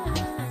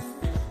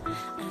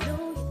 I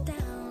know you're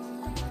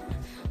down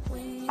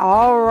when you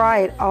All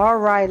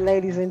right,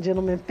 ladies and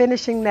gentlemen,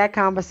 finishing that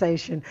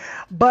conversation.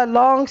 But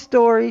long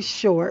story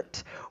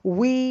short,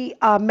 we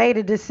made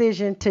a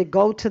decision to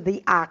go to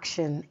the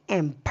auction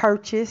and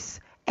purchase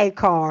a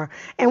car.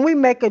 And we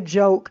make a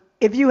joke.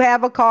 If you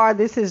have a car,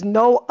 this is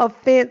no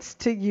offense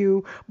to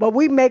you, but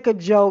we make a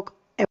joke.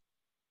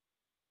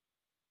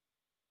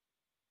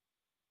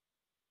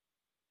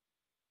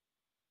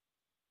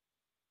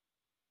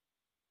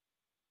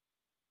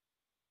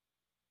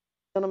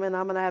 Gentlemen,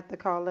 I'm going to have to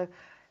call it.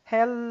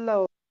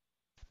 Hello.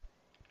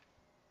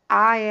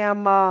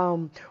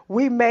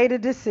 We made a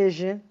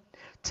decision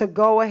to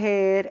go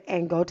ahead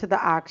and go to the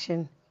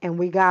auction, and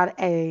we got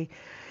a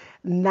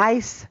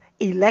nice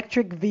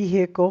electric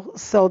vehicle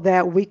so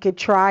that we could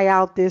try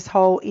out this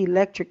whole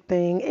electric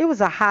thing. It was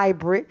a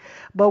hybrid,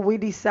 but we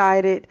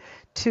decided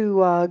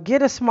to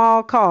get a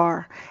small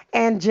car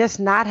and just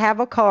not have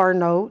a car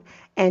note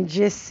and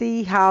just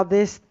see how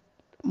this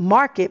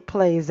market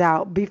plays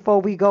out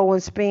before we go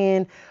and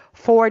spend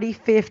 40,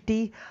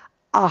 50,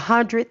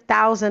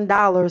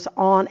 $100,000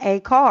 on a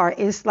car.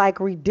 It's like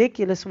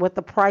ridiculous what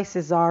the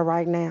prices are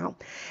right now.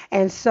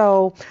 And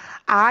so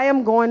I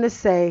am going to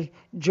say,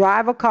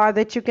 drive a car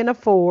that you can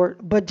afford,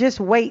 but just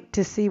wait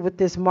to see what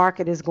this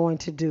market is going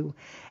to do.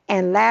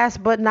 And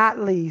last but not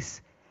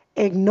least,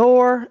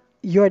 ignore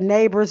your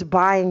neighbor's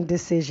buying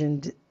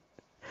decisions.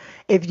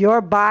 If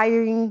you're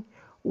buying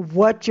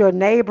what your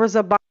neighbors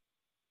are buying,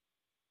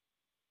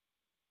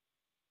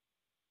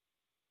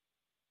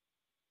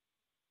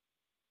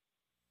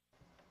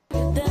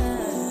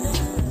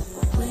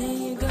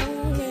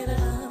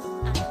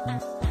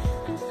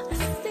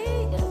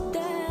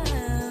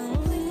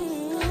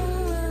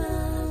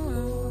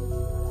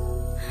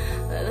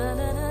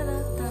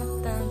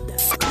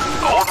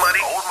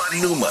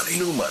 New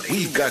money.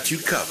 We've got you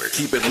covered.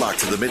 Keep it locked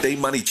to the Midday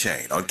Money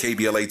Chain on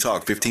KBLA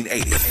Talk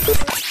 1580.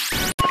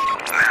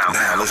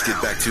 Now let's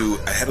get back to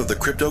Ahead of the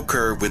Crypto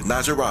Curve with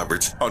Naja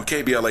Roberts on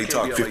KBLA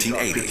Talk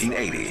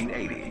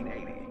 1580.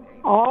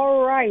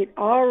 All right,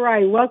 all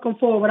right. Welcome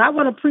forward. I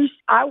want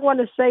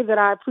to say that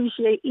I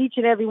appreciate each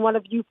and every one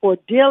of you for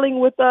dealing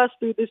with us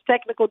through this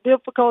technical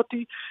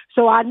difficulty.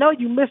 So I know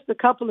you missed a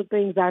couple of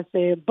things I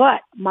said,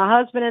 but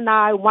my husband and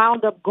I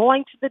wound up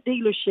going to the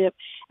dealership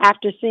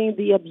after seeing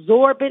the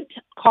absorbent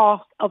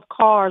cost of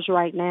cars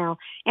right now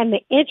and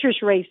the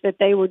interest rates that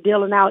they were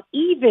dealing out,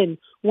 even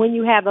when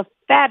you have a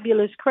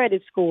fabulous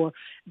credit score.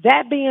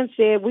 That being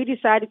said, we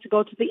decided to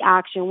go to the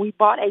auction. We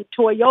bought a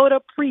Toyota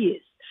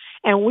Prius,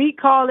 and we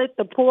call it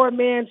the poor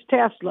man's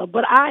Tesla.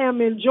 But I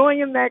am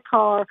enjoying that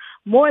car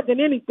more than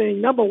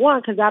anything. Number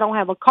one, because I don't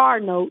have a car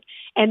note.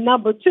 And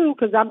number two,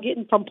 because I'm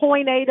getting from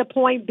point A to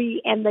point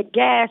B, and the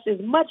gas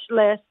is much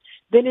less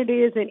than it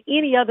is in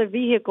any other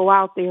vehicle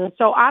out there.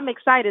 So I'm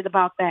excited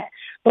about that.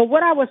 But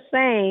what I was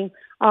saying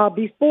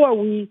before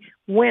we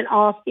went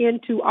off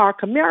into our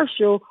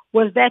commercial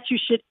was that you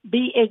should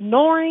be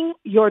ignoring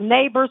your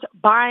neighbor's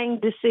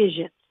buying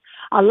decisions.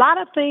 A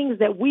lot of things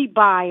that we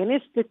buy, and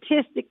it's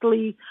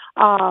statistically,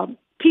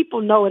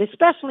 people know it,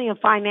 especially in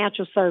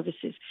financial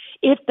services.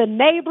 If the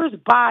neighbors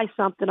buy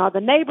something or the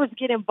neighbors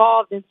get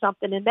involved in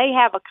something and they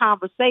have a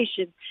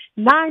conversation,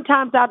 9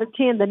 times out of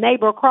 10, the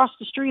neighbor across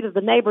the street or the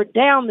neighbor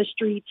down the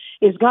street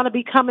is going to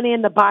be coming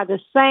in to buy the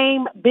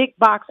same big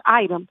box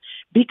item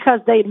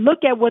because they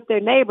look at what their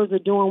neighbors are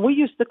doing. We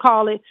used to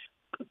call it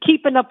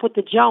keeping up with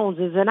the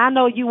Joneses, and I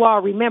know you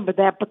all remember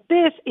that, but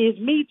this is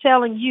me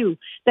telling you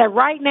that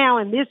right now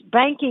in this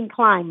banking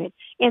climate,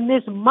 in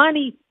this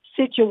money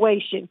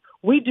situation,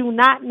 we do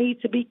not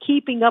need to be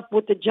keeping up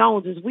with the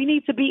Joneses. We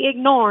need to be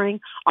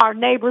ignoring our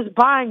neighbors'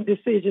 buying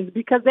decisions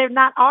because they're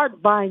not our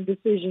buying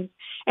decisions.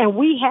 And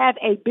we have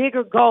a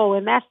bigger goal,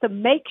 and that's to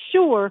make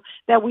sure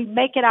that we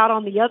make it out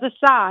on the other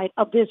side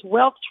of this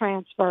wealth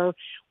transfer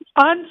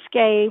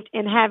unscathed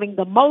and having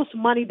the most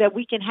money that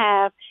we can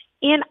have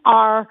in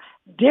our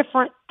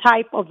different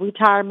type of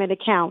retirement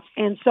accounts.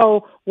 And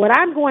so what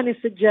I'm going to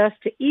suggest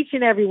to each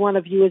and every one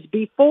of you is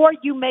before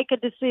you make a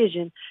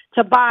decision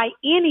to buy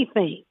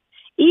anything,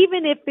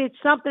 even if it's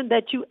something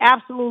that you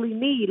absolutely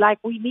need, like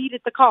we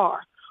needed the car,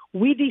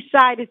 we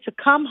decided to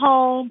come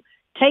home,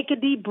 take a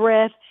deep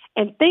breath,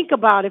 and think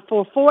about it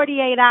for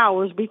 48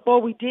 hours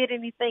before we did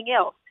anything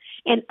else.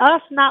 And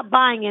us not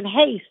buying in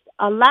haste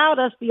allowed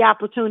us the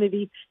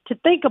opportunity to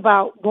think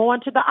about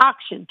going to the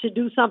auction to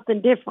do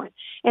something different.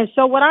 And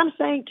so what I'm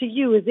saying to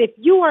you is if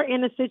you are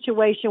in a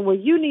situation where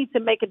you need to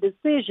make a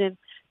decision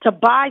to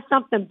buy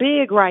something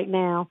big right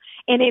now,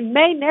 and it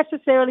may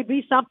necessarily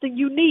be something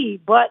you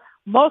need, but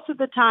most of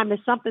the time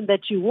it's something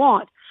that you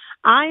want,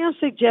 I am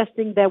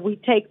suggesting that we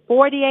take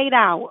 48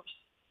 hours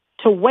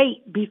to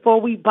wait before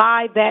we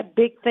buy that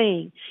big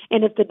thing.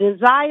 And if the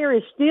desire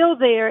is still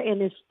there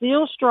and is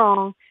still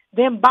strong,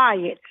 then buy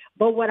it.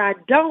 But what I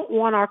don't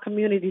want our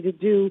community to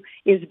do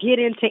is get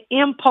into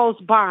impulse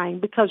buying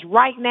because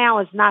right now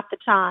is not the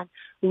time.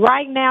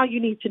 Right now you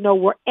need to know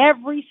where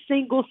every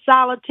single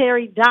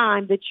solitary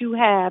dime that you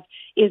have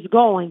is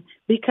going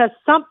because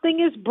something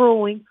is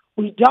brewing.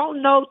 We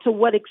don't know to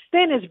what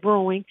extent it's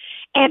brewing.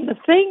 And the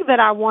thing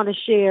that I want to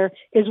share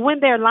is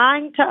when they're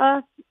lying to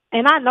us,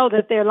 and I know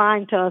that they're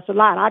lying to us a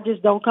lot. I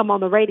just don't come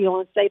on the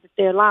radio and say that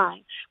they're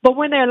lying. But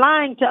when they're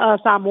lying to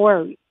us, I'm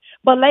worried.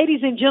 But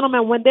ladies and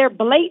gentlemen, when they're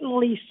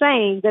blatantly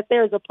saying that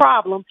there's a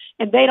problem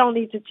and they don't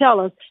need to tell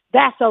us,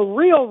 that's a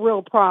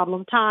real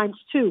problem times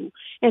 2.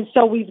 And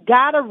so we've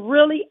got to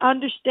really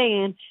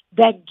understand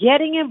that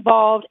getting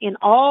involved in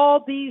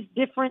all these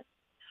different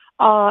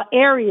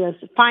areas,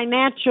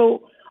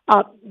 financial,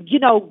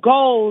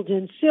 gold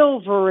and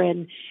silver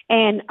and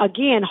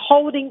again,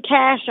 holding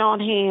cash on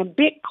hand,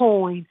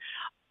 Bitcoin,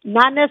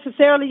 not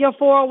necessarily your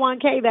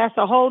 401k. That's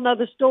a whole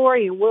nother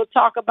story, and we'll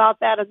talk about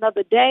that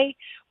another day.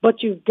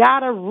 But you've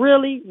got to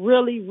really,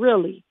 really,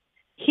 really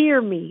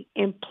hear me,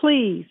 and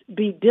please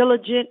be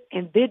diligent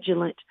and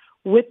vigilant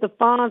with the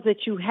funds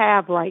that you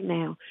have right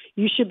now.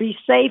 You should be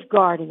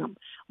safeguarding them.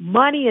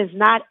 Money is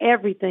not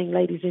everything,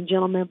 ladies and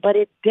gentlemen, but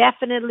it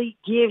definitely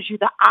gives you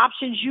the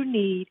options you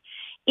need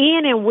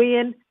in and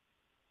when,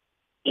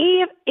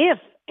 if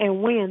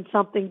and when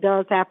something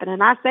does happen.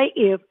 And I say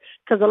if,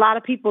 because a lot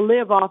of people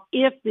live off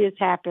if this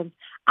happens.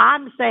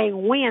 I'm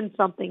saying when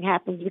something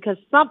happens, because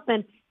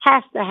something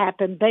has to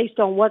happen based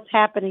on what's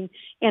happening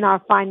in our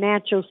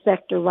financial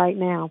sector right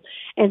now.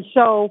 And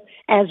so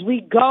as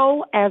we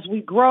go, as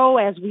we grow,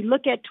 as we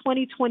look at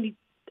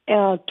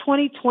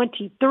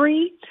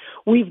 2023,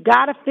 we've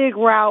got to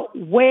figure out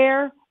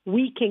where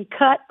we can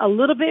cut a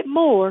little bit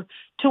more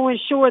to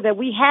ensure that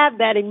we have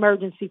that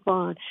emergency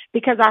fund.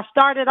 Because I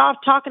started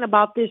off talking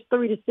about this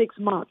 3 to 6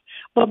 months,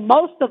 but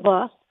most of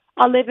us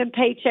are living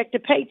paycheck to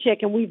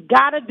paycheck, and we've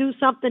got to do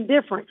something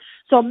different.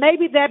 So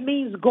maybe that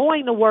means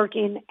going to work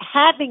and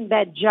having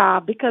that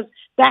job because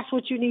that's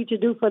what you need to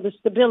do for the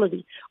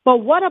stability. But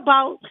what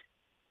about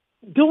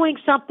doing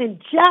something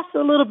just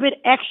a little bit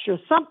extra,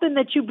 something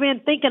that you've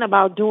been thinking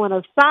about doing,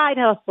 a side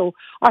hustle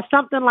or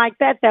something like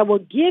that that will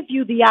give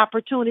you the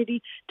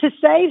opportunity to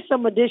save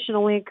some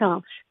additional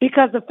income?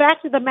 Because the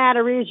fact of the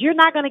matter is you're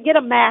not going to get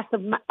a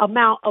massive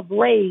amount of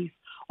raise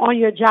on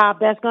your job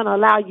that's going to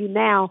allow you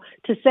now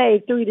to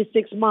save 3 to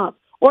 6 months,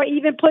 or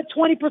even put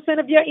 20%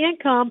 of your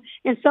income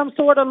in some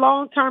sort of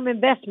long-term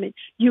investment.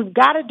 You've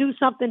got to do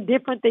something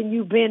different than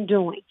you've been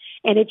doing.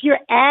 And if you're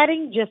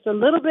adding just a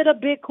little bit of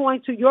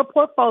Bitcoin to your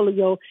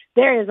portfolio,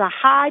 there is a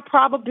high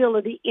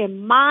probability,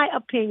 in my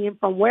opinion,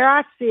 from where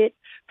I sit,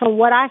 from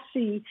what I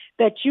see,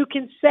 that you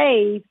can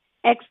save.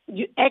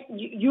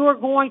 You are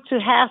going to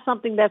have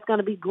something that's going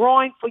to be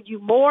growing for you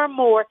more and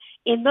more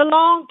in the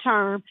long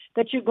term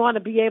that you're going to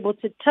be able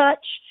to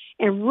touch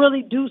and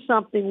really do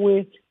something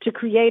with to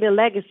create a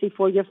legacy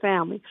for your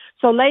family.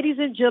 So, ladies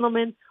and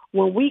gentlemen,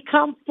 when we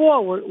come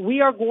forward,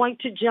 we are going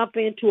to jump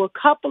into a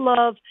couple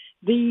of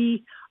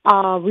the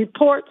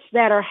reports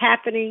that are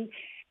happening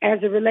as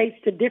it relates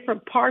to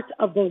different parts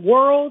of the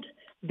world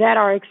that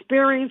are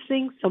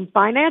experiencing some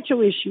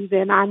financial issues.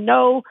 And I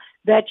know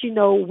that,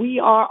 we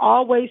are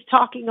always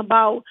talking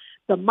about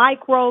the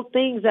micro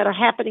things that are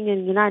happening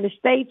in the United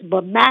States,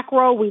 but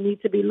macro we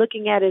need to be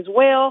looking at as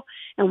well.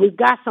 And we've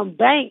got some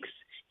banks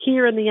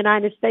here in the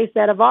United States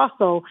that have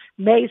also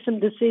made some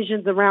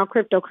decisions around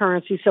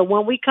cryptocurrency. So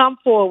when we come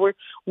forward,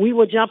 we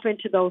will jump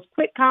into those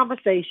quick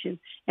conversations,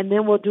 and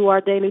then we'll do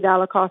our daily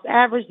dollar cost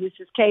average. This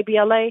is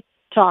KBLA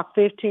Talk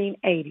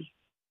 1580.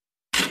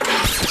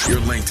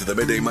 You're linked to the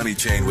Midday Money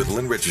Chain with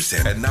Lynn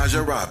Richardson and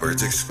Naja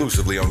Roberts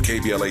exclusively on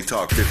KBLA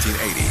Talk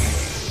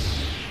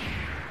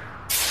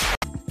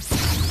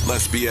 1580.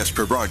 Less BS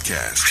per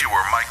broadcast. Fewer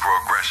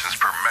microaggressions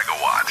per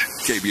megawatt.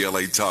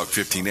 KBLA Talk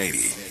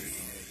 1580.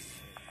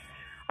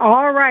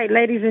 All right,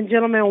 ladies and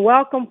gentlemen,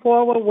 welcome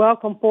forward,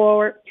 welcome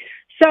forward.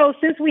 So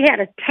since we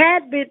had a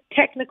tad bit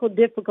technical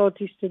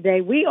difficulties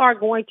today, we are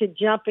going to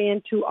jump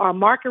into our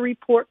market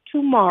report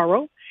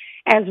tomorrow,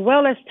 as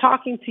well as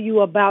talking to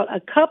you about a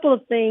couple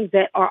of things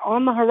that are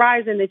on the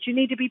horizon that you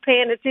need to be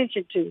paying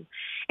attention to.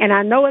 And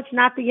I know it's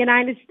not the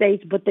United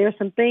States, but there's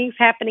some things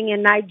happening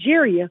in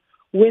Nigeria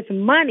with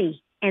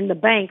money and the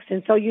banks.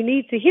 And so you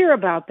need to hear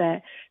about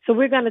that. So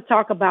we're going to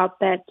talk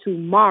about that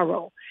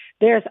tomorrow.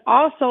 There's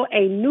also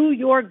a New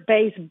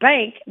York-based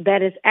bank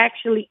that is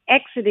actually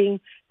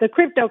exiting the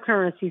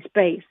cryptocurrency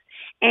space.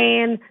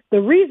 And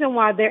the reason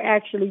why they're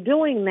actually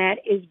doing that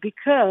is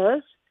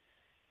because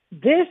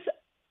this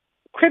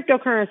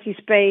cryptocurrency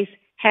space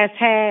has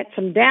had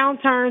some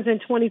downturns in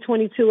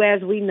 2022,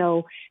 as we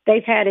know.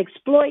 They've had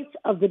exploits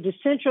of the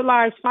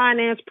decentralized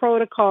finance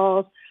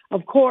protocols.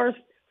 Of course,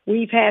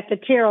 we've had the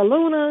Terra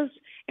Lunas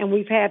and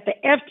we've had the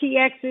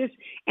FTXs.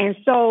 And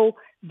so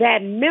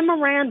that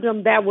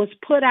memorandum that was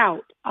put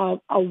out,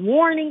 a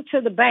warning to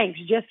the banks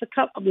just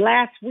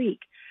last week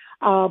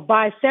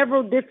by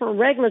several different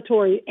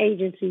regulatory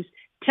agencies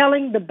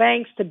telling the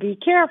banks to be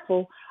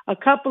careful, a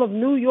couple of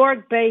New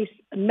York-based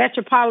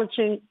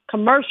metropolitan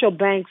commercial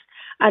banks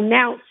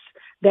announced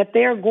that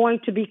they're going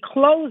to be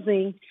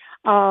closing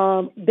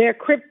their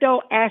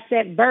crypto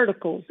asset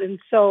verticals. And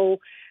so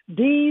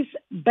these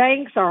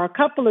banks, or a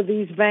couple of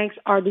these banks,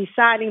 are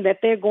deciding that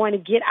they're going to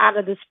get out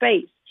of the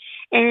space.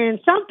 And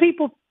some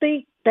people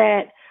think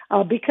that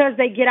because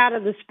they get out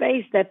of the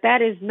space,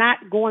 that is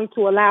not going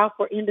to allow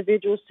for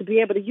individuals to be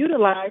able to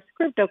utilize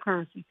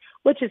cryptocurrency,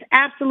 which is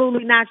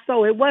absolutely not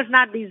so. It was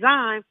not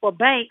designed for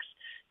banks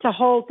to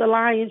hold the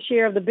lion's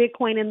share of the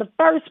Bitcoin in the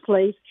first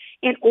place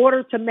in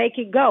order to make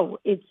it go.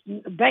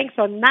 Banks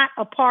are not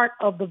a part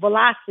of the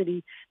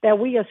velocity that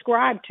we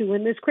ascribe to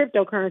in this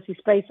cryptocurrency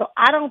space. So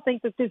I don't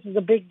think that this is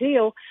a big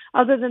deal,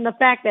 other than the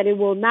fact that it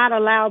will not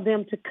allow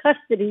them to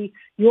custody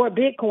your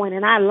Bitcoin.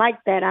 And I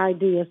like that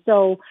idea.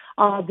 So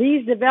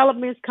these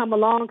developments come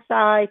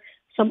alongside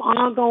some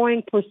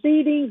ongoing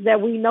proceedings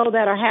that we know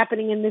that are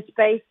happening in this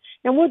space.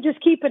 And we'll just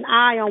keep an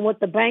eye on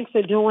what the banks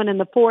are doing and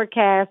the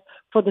forecast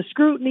for the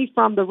scrutiny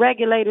from the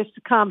regulators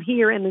to come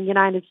here in the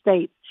United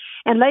States.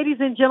 And ladies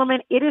and gentlemen,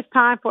 it is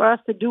time for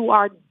us to do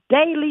our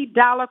daily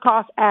dollar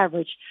cost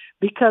average,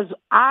 because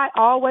I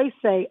always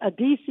say a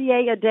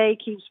DCA a day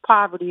keeps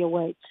poverty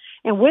away.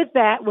 And with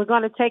that, we're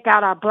going to take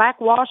out our Black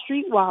Wall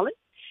Street wallet,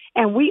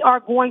 and we are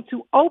going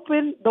to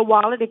open the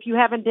wallet. If you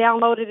haven't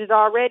downloaded it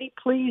already,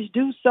 please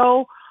do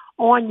so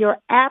on your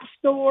App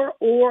Store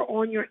or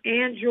on your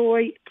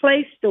Android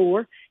Play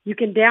Store. You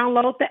can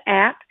download the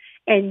app,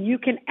 and you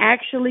can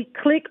actually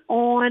click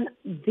on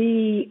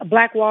the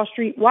Black Wall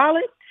Street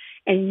wallet,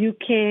 and you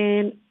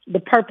can, the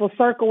purple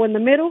circle in the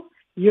middle,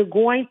 you're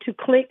going to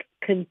click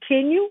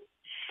continue,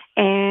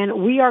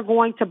 and we are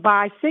going to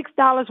buy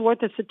 $6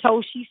 worth of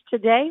Satoshis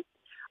today.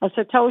 A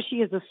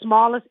Satoshi is the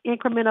smallest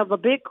increment of a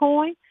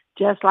Bitcoin,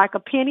 just like a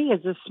penny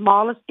is the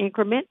smallest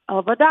increment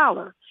of a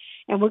dollar.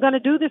 And we're going to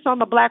do this on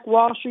the Black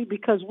Wall Street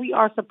because we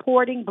are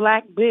supporting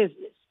Black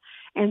business.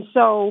 And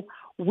so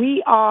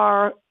we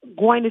are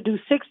going to do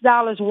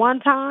 $6 one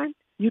time.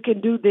 You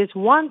can do this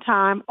one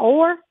time,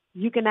 or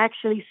you can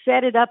actually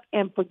set it up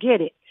and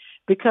forget it,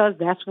 because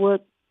that's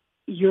what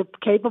you're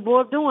capable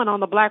of doing on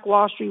the Black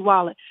Wall Street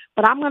wallet.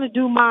 But I'm going to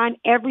do mine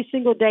every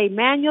single day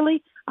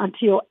manually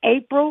until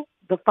April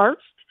the 1st.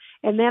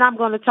 And then I'm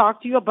going to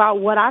talk to you about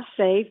what I've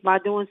saved by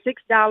doing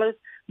 $6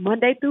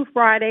 Monday through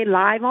Friday,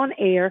 live on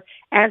air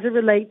as it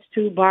relates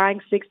to buying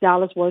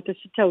 $6 worth of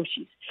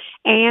Satoshis.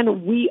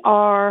 And we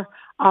are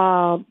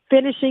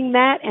finishing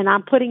that, and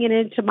I'm putting it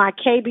into my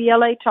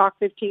KBLA Talk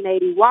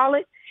 1580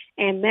 wallet,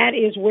 and that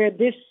is where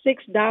this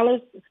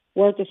 $6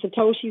 worth of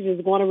Satoshis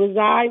is going to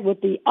reside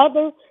with the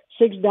other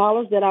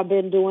 $6 that I've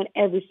been doing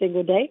every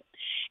single day.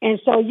 And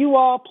so you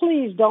all,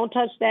 please don't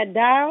touch that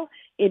dial.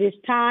 It is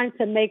time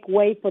to make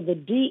way for the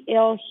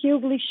D.L.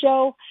 Hughley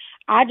Show.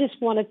 I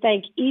just want to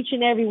thank each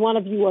and every one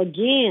of you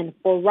again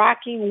for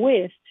rocking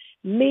with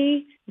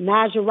me,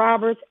 Naja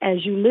Roberts,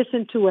 as you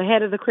listen to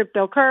Ahead of the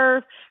Crypto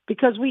Curve,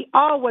 because we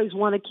always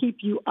want to keep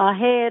you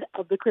ahead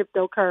of the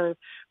crypto curve.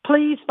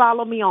 Please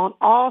follow me on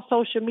all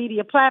social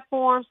media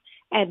platforms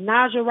at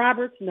Naja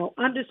Roberts, no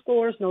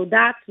underscores, no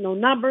dots, no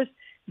numbers,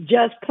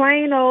 just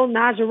plain old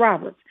Naja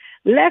Roberts.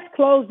 Let's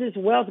close this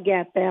wealth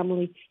gap,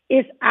 family.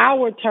 It's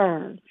our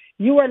turn.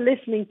 You are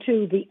listening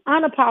to the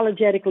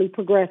Unapologetically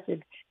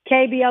Progressive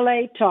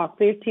KBLA Talk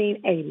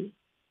 1580.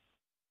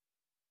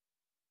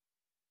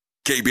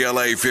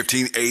 KBLA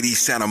 1580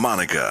 Santa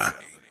Monica.